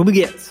one from Booba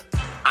Gets.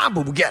 I'm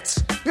Booba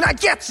Gets, and I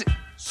gets it,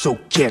 so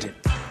get it.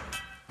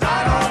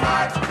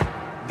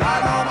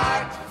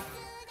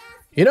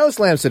 You know,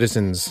 Slam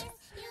Citizens,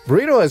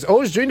 Burrito has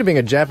always dreamed of being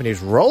a Japanese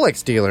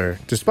Rolex dealer.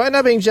 Despite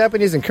not being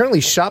Japanese and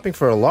currently shopping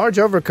for a large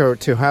overcoat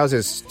to house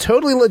his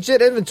totally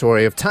legit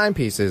inventory of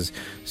timepieces.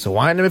 So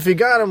wind him if you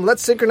got him.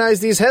 Let's synchronize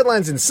these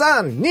headlines in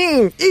San,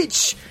 Nin,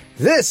 Ich.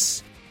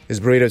 This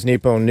is Burrito's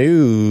Nippon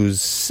News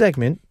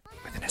segment.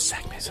 Within a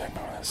segment.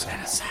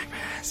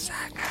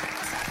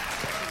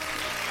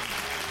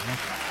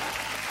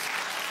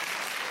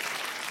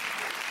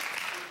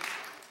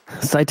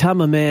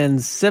 Saitama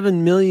man's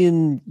 7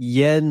 million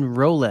yen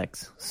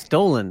Rolex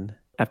stolen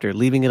after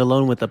leaving it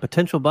alone with a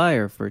potential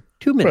buyer for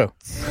 2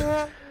 minutes. You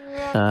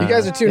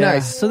guys are too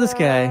nice. So this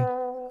guy,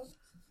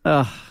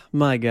 oh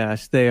my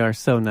gosh, they are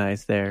so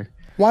nice there.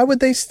 Why would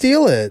they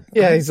steal it?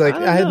 Yeah, he's like,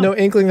 I had no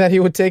inkling that he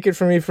would take it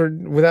from me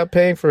without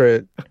paying for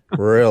it.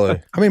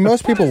 Really? I mean,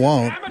 most people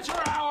won't.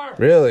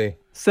 Really?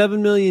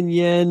 7 million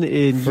yen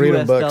in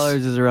Freedom US bucks.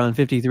 dollars is around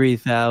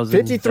 $53,000.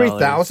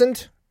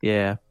 53,000?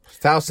 Yeah.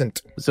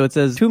 1,000. So it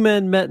says 2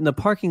 men met in the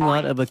parking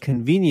lot of a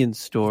convenience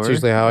store. That's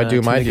usually how I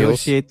do my to deals.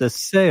 negotiate the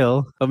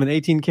sale of an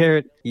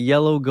 18-karat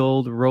yellow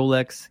gold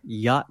Rolex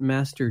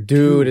Yachtmaster 2.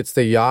 Dude, it's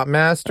the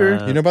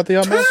Yachtmaster. You know about the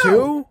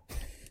Yachtmaster?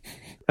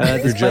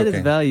 Despite its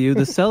joking. value,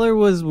 the seller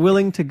was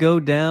willing to go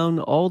down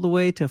all the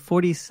way to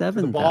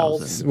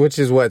 47,000. Which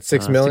is what,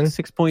 6 million?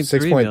 6.3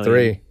 6.3.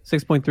 million.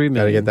 6.3 million.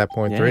 Gotta get that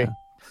point three.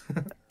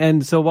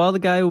 And so while the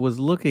guy was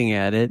looking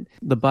at it,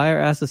 the buyer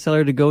asked the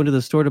seller to go into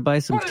the store to buy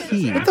some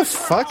tea. What the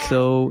fuck?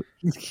 So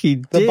he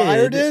did. The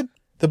buyer did?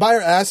 The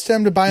buyer asked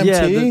him to buy him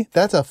Yeah, tea?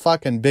 That's a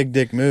fucking big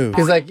dick move.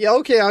 He's like, yeah,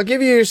 okay, I'll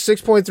give you your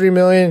 6.3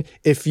 million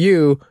if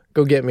you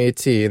go get me a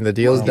tea, and the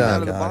deal's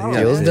done. God,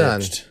 Deal's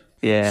done.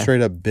 Yeah.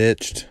 Straight up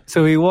bitched.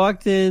 So he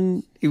walked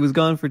in, he was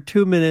gone for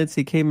 2 minutes,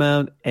 he came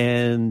out,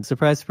 and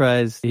surprise,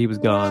 surprise, he was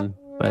gone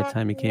by the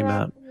time he came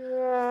out.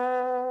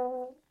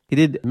 He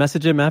did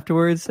message him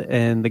afterwards,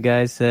 and the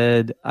guy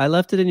said, I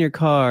left it in your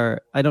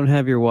car, I don't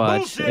have your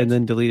watch, and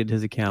then deleted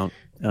his account.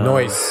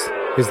 Nice.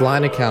 His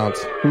line account.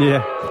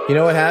 Yeah. You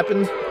know what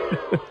happened?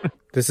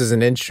 This is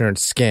an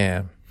insurance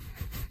scam.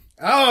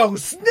 Oh,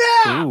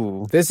 snap!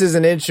 Ooh. This is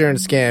an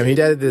insurance scam. He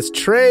did this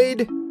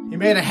trade. He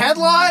made a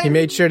headline? He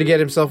made sure to get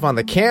himself on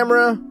the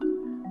camera,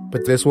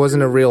 but this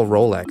wasn't a real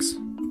Rolex.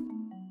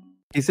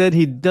 He said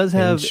he does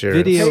have Insurance.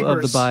 video of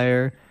Papers. the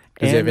buyer Does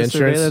he and have the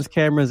insurance? surveillance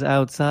cameras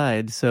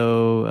outside,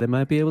 so they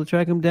might be able to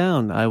track him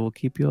down. I will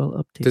keep you all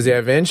updated. Does he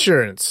have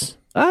insurance?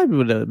 I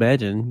would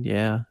imagine,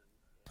 yeah.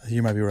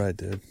 You might be right,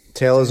 dude.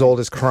 Tale as old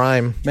as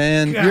crime.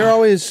 Man, you're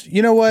always,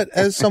 you know what?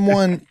 As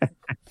someone,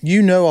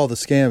 you know all the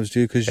scams,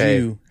 dude, because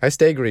Hey, I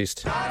stay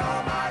greased.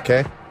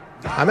 Okay?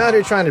 I'm out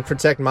here trying to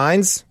protect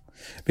minds.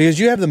 because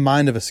you have the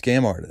mind of a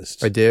scam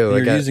artist. I do.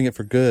 And you're using it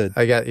for good.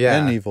 Yeah.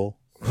 And evil.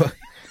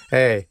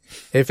 Hey,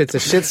 if it's a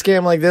shit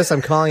scam like this,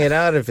 I'm calling it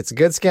out. If it's a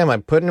good scam,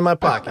 I'm putting it in my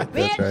pocket.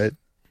 That's right.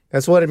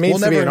 That's what it means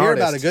We'll to be never an hear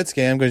artist. about a good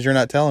scam because you're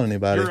not telling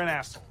anybody. You're an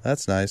asshole.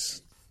 That's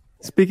nice.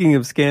 Speaking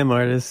of scam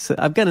artists,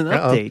 I've got an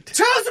update.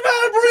 Tell us about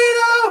it,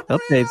 Burrito!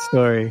 Update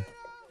story.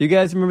 You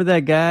guys remember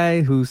that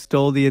guy who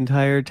stole the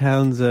entire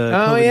town's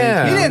COVID-19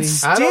 yeah. He didn't money?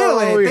 steal I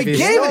don't know it. if They he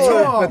gave it stole to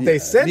him. but they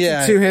sent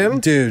Yeah, it to him.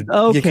 dude.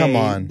 Okay, You come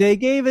on. they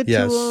gave it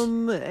Yes. to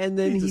him, and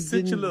then Need he to sit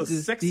your didn't, little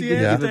just, sexy he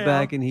didn't ass give it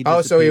back, and he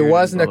Oh, so he disappeared.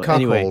 wasn't a Oh,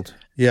 anyway, cuckold.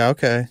 Yeah,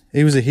 okay.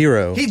 He was a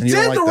hero. He and did you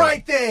don't like the that.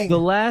 right thing. The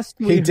last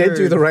we He did heard,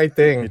 do the right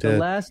thing. The did.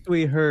 last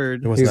we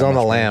heard It wasn't He's that on the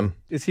much fun. lam.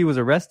 is he was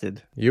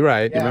arrested. You're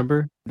right.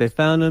 Remember? They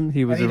found him.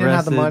 He was he arrested. didn't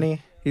have the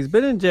money. He's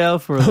been in jail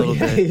for a little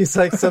Yeah, bit. he's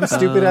like some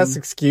stupid ass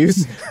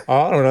excuse.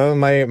 Oh, I don't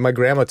know. My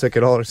grandma took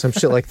it all or some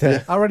shit like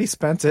that. I already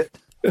spent it.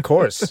 Of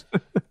course.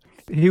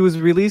 He was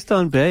released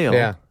on bail.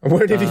 Yeah.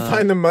 Where did he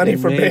find the money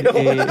They for made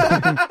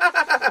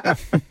bail?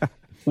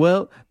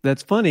 Well,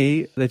 that's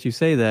funny that you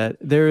say that.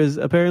 There is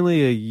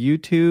apparently a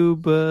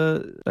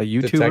YouTuber.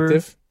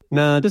 Detective?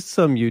 Nah, just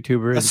some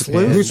YouTuber. in sleuth?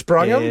 Japan, Who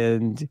sprung him?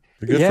 And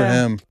Good for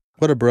him.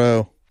 What a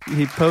bro.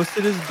 He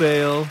posted his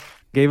bail,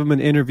 gave him an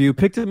interview,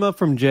 picked him up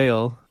from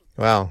jail.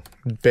 Wow.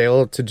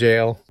 Bail to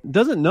jail.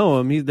 Doesn't know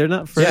him. They're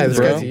not friends. Yeah, this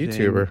or guy's a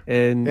anything. YouTuber.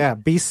 And Yeah,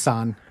 Beast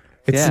Son.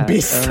 It's yeah,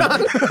 Beast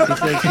Son. he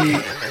says he,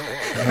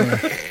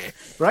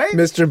 Right?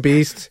 Mr.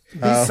 Beast.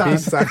 Beast Son.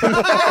 Beast Son.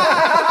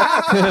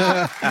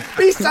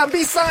 Beast Son.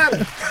 Beast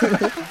Son.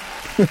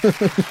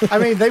 I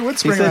mean, they would he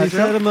spring said he that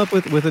set joke. him up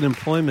with an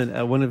employment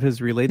at one of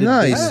his related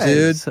Nice,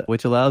 businesses,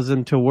 which allows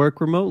him to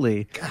work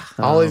remotely.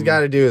 All he's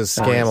got to do is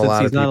scam a Since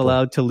lot he's of people. not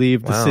allowed to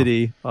leave the Wow.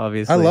 city,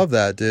 obviously. I love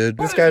that, dude.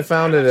 This guy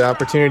found an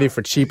opportunity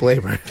for cheap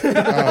labor.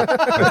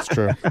 That's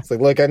true. It's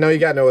like, look, I know you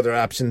got no other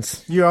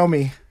options. You owe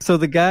me. So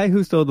the guy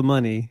who stole the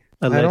money,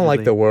 I don't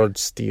like the word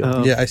steal.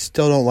 Oh. Yeah, I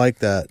still don't like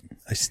that.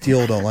 I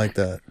still don't like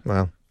that.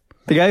 Wow.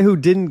 The guy who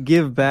didn't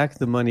give back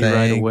the money right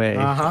Bang. away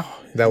Uh-huh.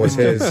 That was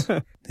his.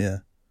 Yeah.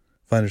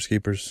 Finders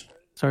keepers.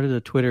 started a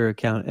Twitter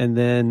account, and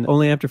then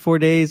only after 4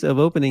 days of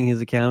opening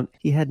his account,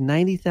 he had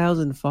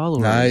 90,000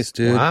 followers. Nice,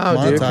 dude. Wow,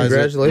 dude, Monetize it.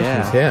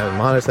 congratulations. Yeah,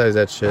 monetize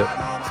that shit.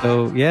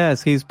 So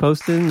yes, he's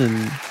posting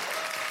and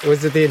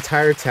Was it the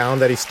entire town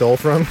that he stole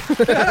from?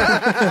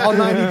 All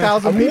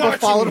 90,000 people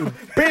followed him.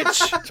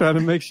 Bitch! Trying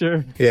to make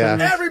sure. Yeah.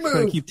 Every Trying to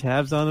move. keep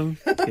tabs on him.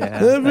 Yeah.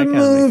 Every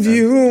move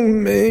you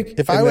make.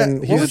 If I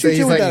went, what would you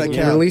do with that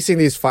account? Releasing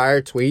these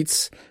fire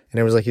tweets, and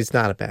it was like, he's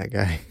not a bad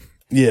guy.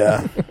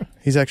 Yeah.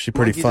 He's actually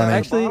pretty funny.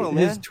 Actually,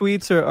 his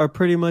tweets are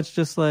pretty much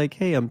just like,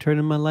 hey, I'm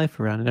turning my life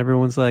around. And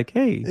everyone's like,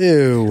 hey.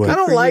 Ew. I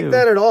don't for like you.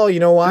 that at all. You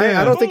know why?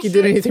 Yeah. I don't think he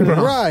did anything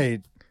wrong.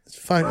 Right. It's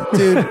fine.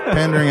 Dude,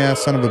 pandering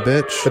ass son of a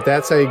bitch. But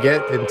that's how you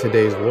get in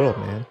today's world,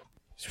 man.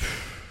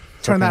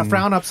 Turn that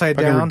frown upside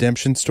Like a down.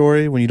 redemption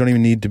story when you don't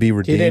even need to be He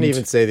redeemed. didn't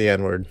even say the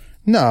N-word.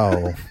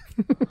 No.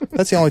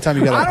 That's the only time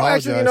you gotta I don't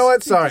apologize. actually, you know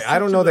what? Sorry. I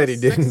don't know that he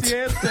didn't.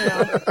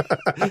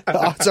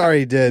 Odds are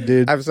he did,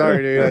 dude. I'm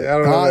sorry, dude. I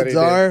don't know that he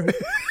Odds are. did.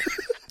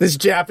 This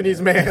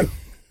Japanese man.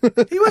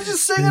 He was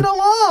just singing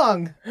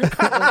along.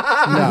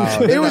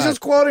 No. He was just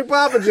quoting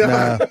Papa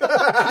John.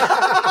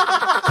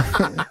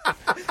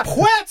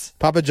 What?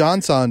 Papa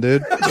Johnson,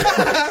 dude.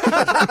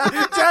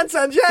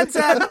 Jensen.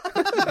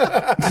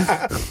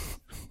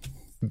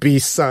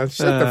 Beast son.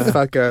 Shut the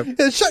fuck up.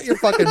 Yeah, shut your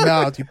fucking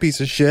mouth, you piece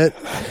of shit.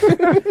 Good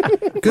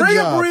Bring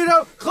job. a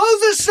burrito. Close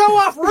this show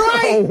off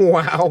right. Oh,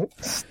 wow.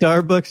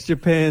 Starbucks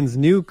Japan's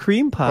new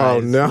cream pies.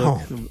 Oh,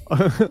 no.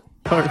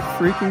 Are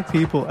freaking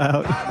people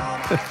out.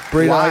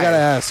 Burrito, I gotta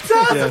ask. Tell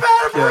us about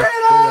a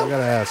burrito. I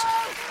gotta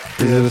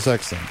ask. Is it a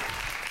sex thing?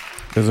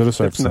 Is it a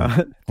sex thing?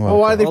 not. Well,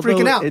 why are they Although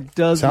freaking out? It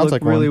does Sounds look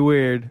like really one.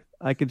 weird.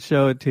 I could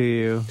show it to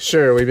you.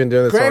 Sure, we've been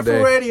doing this all Great for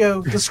day.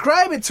 radio.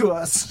 Describe it to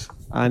us.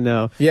 I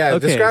know. Yeah,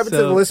 Okay, describe it to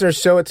the listeners.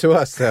 Show it to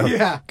us, though.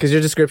 Yeah. Because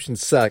your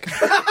descriptions suck.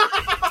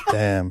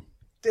 Damn.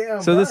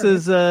 Damn. So this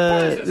is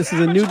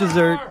a new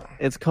dessert.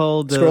 It's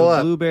called Scroll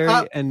up. blueberry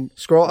Up. and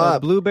Scroll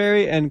up.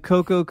 blueberry and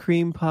cocoa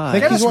cream pie.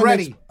 Get us He's one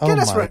ready. that's- Get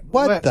oh us my- ready.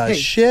 What the Hey,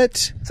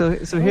 shit? So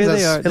here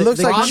they are. It looks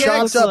They like kind of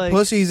chopped look up like-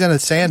 pussies in a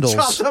sandals.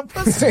 chopped up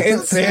pussy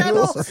And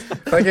sandals.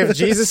 Like if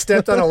Jesus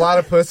stepped on a lot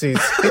of pussies.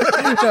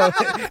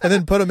 And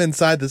then put them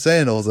inside the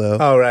sandals, though.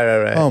 Oh,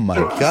 right. Oh my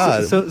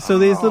god. So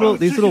these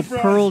little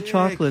pearl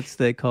chocolates,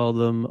 they call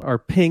them, are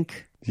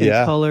pink in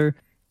Yeah. color.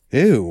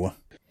 Ew.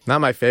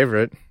 Not my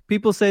favorite.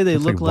 People say they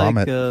Looks look like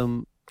like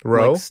vomit.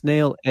 Roe? like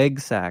snail egg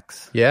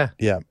sacs. Yeah.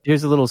 Yeah.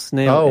 Here's a little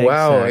snail. Oh, egg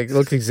wow. sacs. It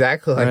looks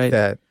exactly like Right.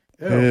 that.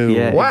 Ew.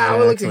 Yeah.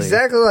 Wow, it looks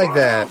exactly like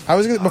that. I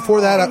was gonna,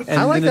 before that. And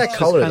I like then that it's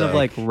color, just kind though. of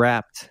like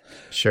wrapped.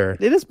 Sure.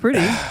 It is pretty.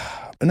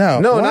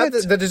 No, No, what? not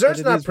the dessert's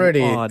But it not is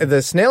pretty. odd.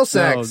 The snail No,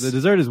 sacks. the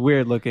dessert is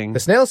weird looking.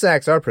 The snail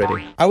sacks are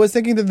pretty. I was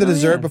thinking that the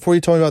dessert yeah. before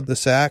you told me about the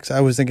sacks.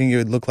 I was thinking it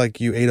would look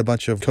like you ate a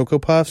bunch of Cocoa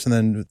Puffs and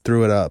then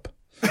threw it up.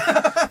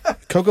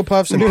 Cocoa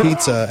Puffs and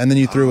pizza, and then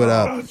you threw it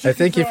up. I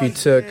think if you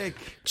took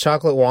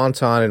chocolate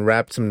wonton and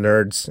wrapped some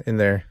nerds in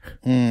there.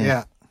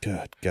 Yeah.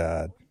 Good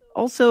God.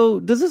 Also,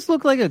 does this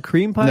look like a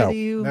cream pie No. to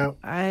you? No.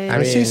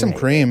 I see some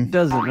cream. It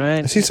doesn't,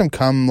 right? I see some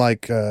cum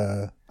like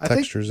I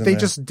textures think in they there.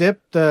 just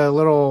dip the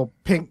little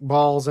pink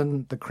balls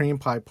in the cream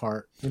pie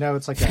part. You know,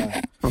 it's like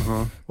a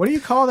what do you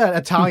call that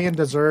Italian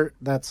dessert?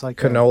 That's like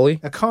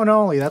Cannoli? A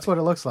cannoli. That's what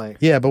it looks like.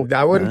 Yeah, but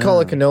I wouldn't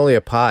call a cannoli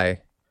a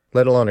pie,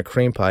 let alone a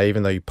cream pie,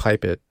 even though you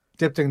pipe it.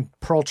 Dipped in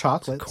pearl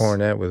chocolates.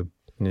 Cornet with,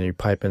 you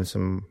pipe in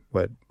some,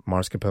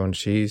 mascarpone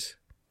cheese.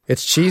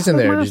 It's cheese in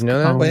there. Did you know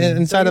that? Wait,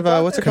 inside of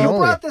what's it You called?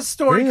 brought this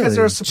story because Really?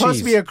 there was supposed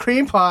to be a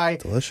cream pie,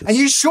 Delicious. and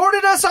you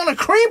shorted us on a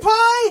cream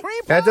pie.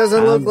 That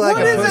doesn't look like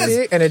what a is pussy,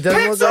 this? and it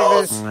doesn't look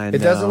like Pixels? I it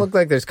doesn't know. look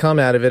like there's cum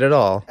out of it at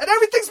all. And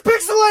everything's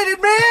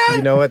pixelated, man.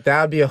 You know what?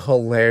 That would be a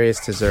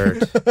hilarious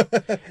dessert.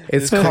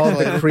 It's called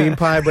the cream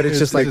pie, but it's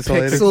just like just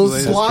like pixels.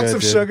 pixelated. Lots good,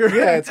 of dude. sugar.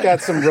 Yeah, it's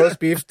got some roast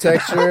beef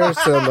texture,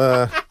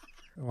 some.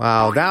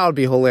 Wow, that would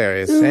be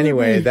hilarious.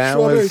 Anyway, that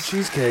Strawberry was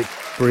cheesecake.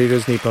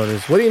 Burritos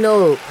Nippones. What do you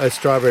know a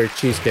strawberry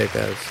cheesecake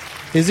does?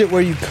 Is it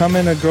where you come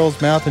in a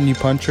girl's mouth and you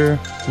punch her?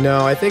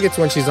 No, I think it's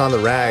when she's on the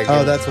rag. Oh,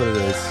 and that's what it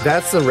is.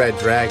 that's the red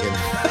dragon.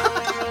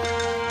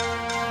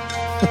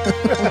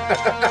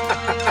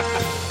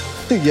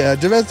 Yeah,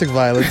 domestic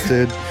violence,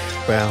 dude.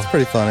 Well, It's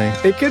pretty funny.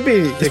 it could be.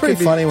 It's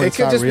pretty funny when it it's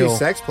could not just real. be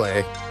sex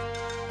play.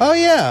 Oh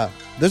yeah,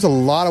 there's a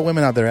lot of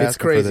women out there It's asking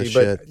for crazy, this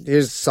but shit.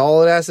 here's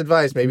solid ass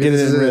advice. Maybe Get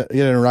this it, is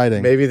get it in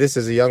writing. maybe this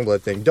is a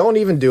Youngblood thing. Don't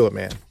even do it,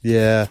 man.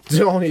 Yeah.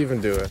 Don't even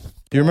do it.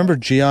 Do you remember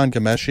Gian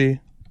Gameshi?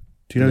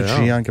 Do you know No.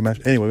 Gian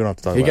Gameshi? Anyway, we don't have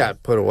to talk He about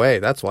got put away.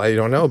 That's why you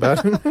don't know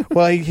about him. it.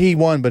 Well, he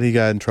won, but he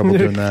got in trouble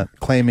doing that,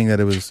 claiming that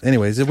it was.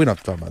 Anyways, we don't have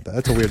to talk about that.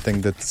 That's a weird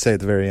thing to say at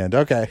the very end.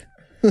 Okay.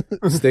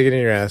 Stick it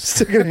in your ass.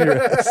 Stick it in your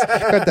ass.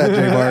 Cut that,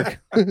 J Mark.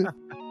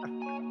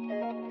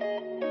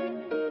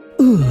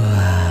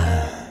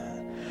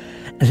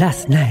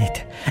 Last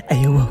night, I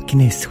awoke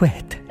in a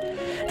sweat,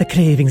 the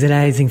cravings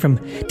arising from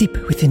deep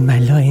within my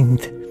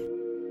loins.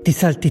 The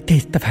salty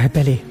taste of her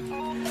belly,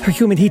 her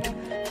humid heat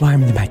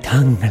warmed my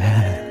tongue.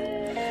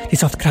 The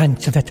soft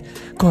crunch of that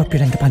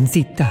corpulent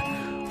pancita.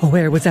 Oh,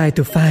 where was I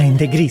to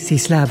find a greasy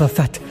slab of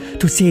fat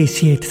to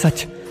satiate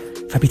such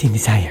forbidden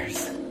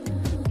desires?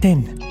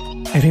 Then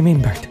I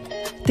remembered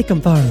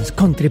Thickum Farms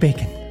country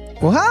bacon.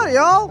 Well, howdy,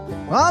 y'all.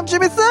 Well, I'm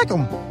Jimmy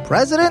Thickum,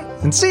 President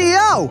and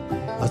CEO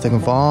of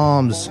Thickum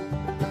Farms.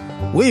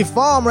 We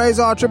farm raise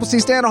our Triple C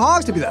standard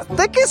hogs to be the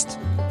thickest,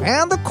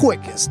 and the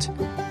quickest.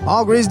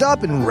 All greased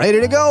up and ready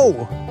to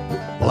go.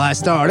 Well, I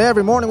start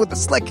every morning with the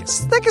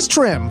slickest, thickest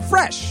trim,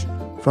 fresh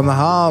from the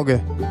hog.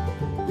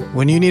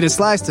 When you need a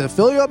slice to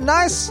fill you up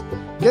nice,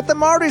 get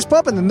them arteries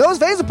pumping and those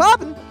veins are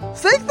popping.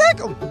 Thick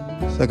 'em.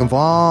 Thick 'em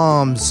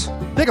Farms.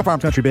 Thick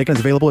Farms Country Bacon is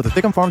available at the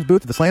Thick Farms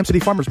booth at the Slam City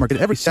Farmers Market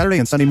every Saturday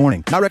and Sunday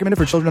morning. Not recommended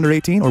for children under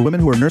 18 or women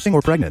who are nursing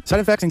or pregnant. Side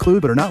effects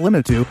include, but are not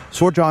limited to,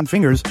 sore jaw and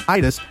fingers,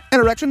 itis,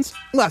 and erections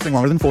lasting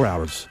longer than 4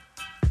 hours.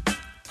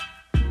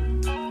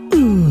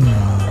 Ooh,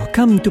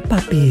 come to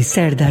Papi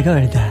Cerda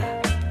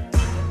Gorda.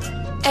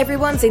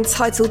 Everyone's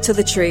entitled to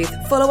the truth.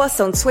 Follow us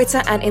on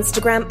Twitter and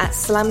Instagram at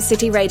Slam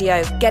City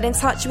Radio. Get in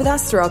touch with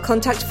us through our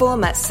contact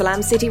form at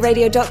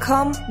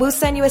slamcityradio.com. We'll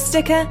send you a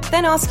sticker,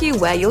 then ask you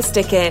where you'll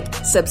stick it.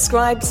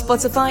 Subscribe,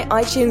 Spotify,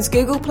 iTunes,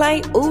 Google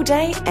Play, all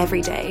day,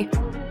 every day.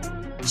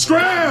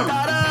 Scram!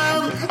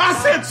 I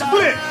said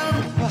split!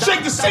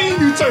 Shake the scene,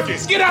 you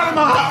turkeys! Get out of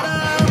my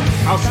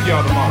house! I'll see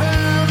y'all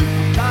tomorrow.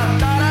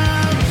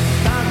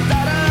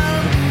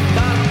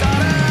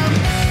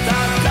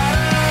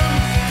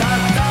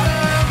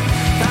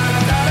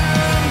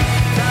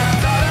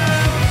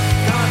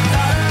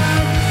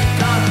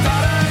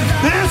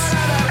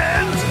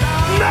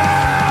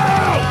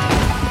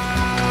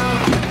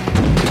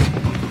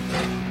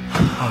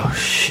 Oh,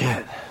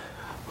 shit.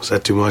 Was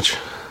that too much?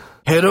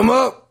 Hit him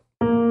up!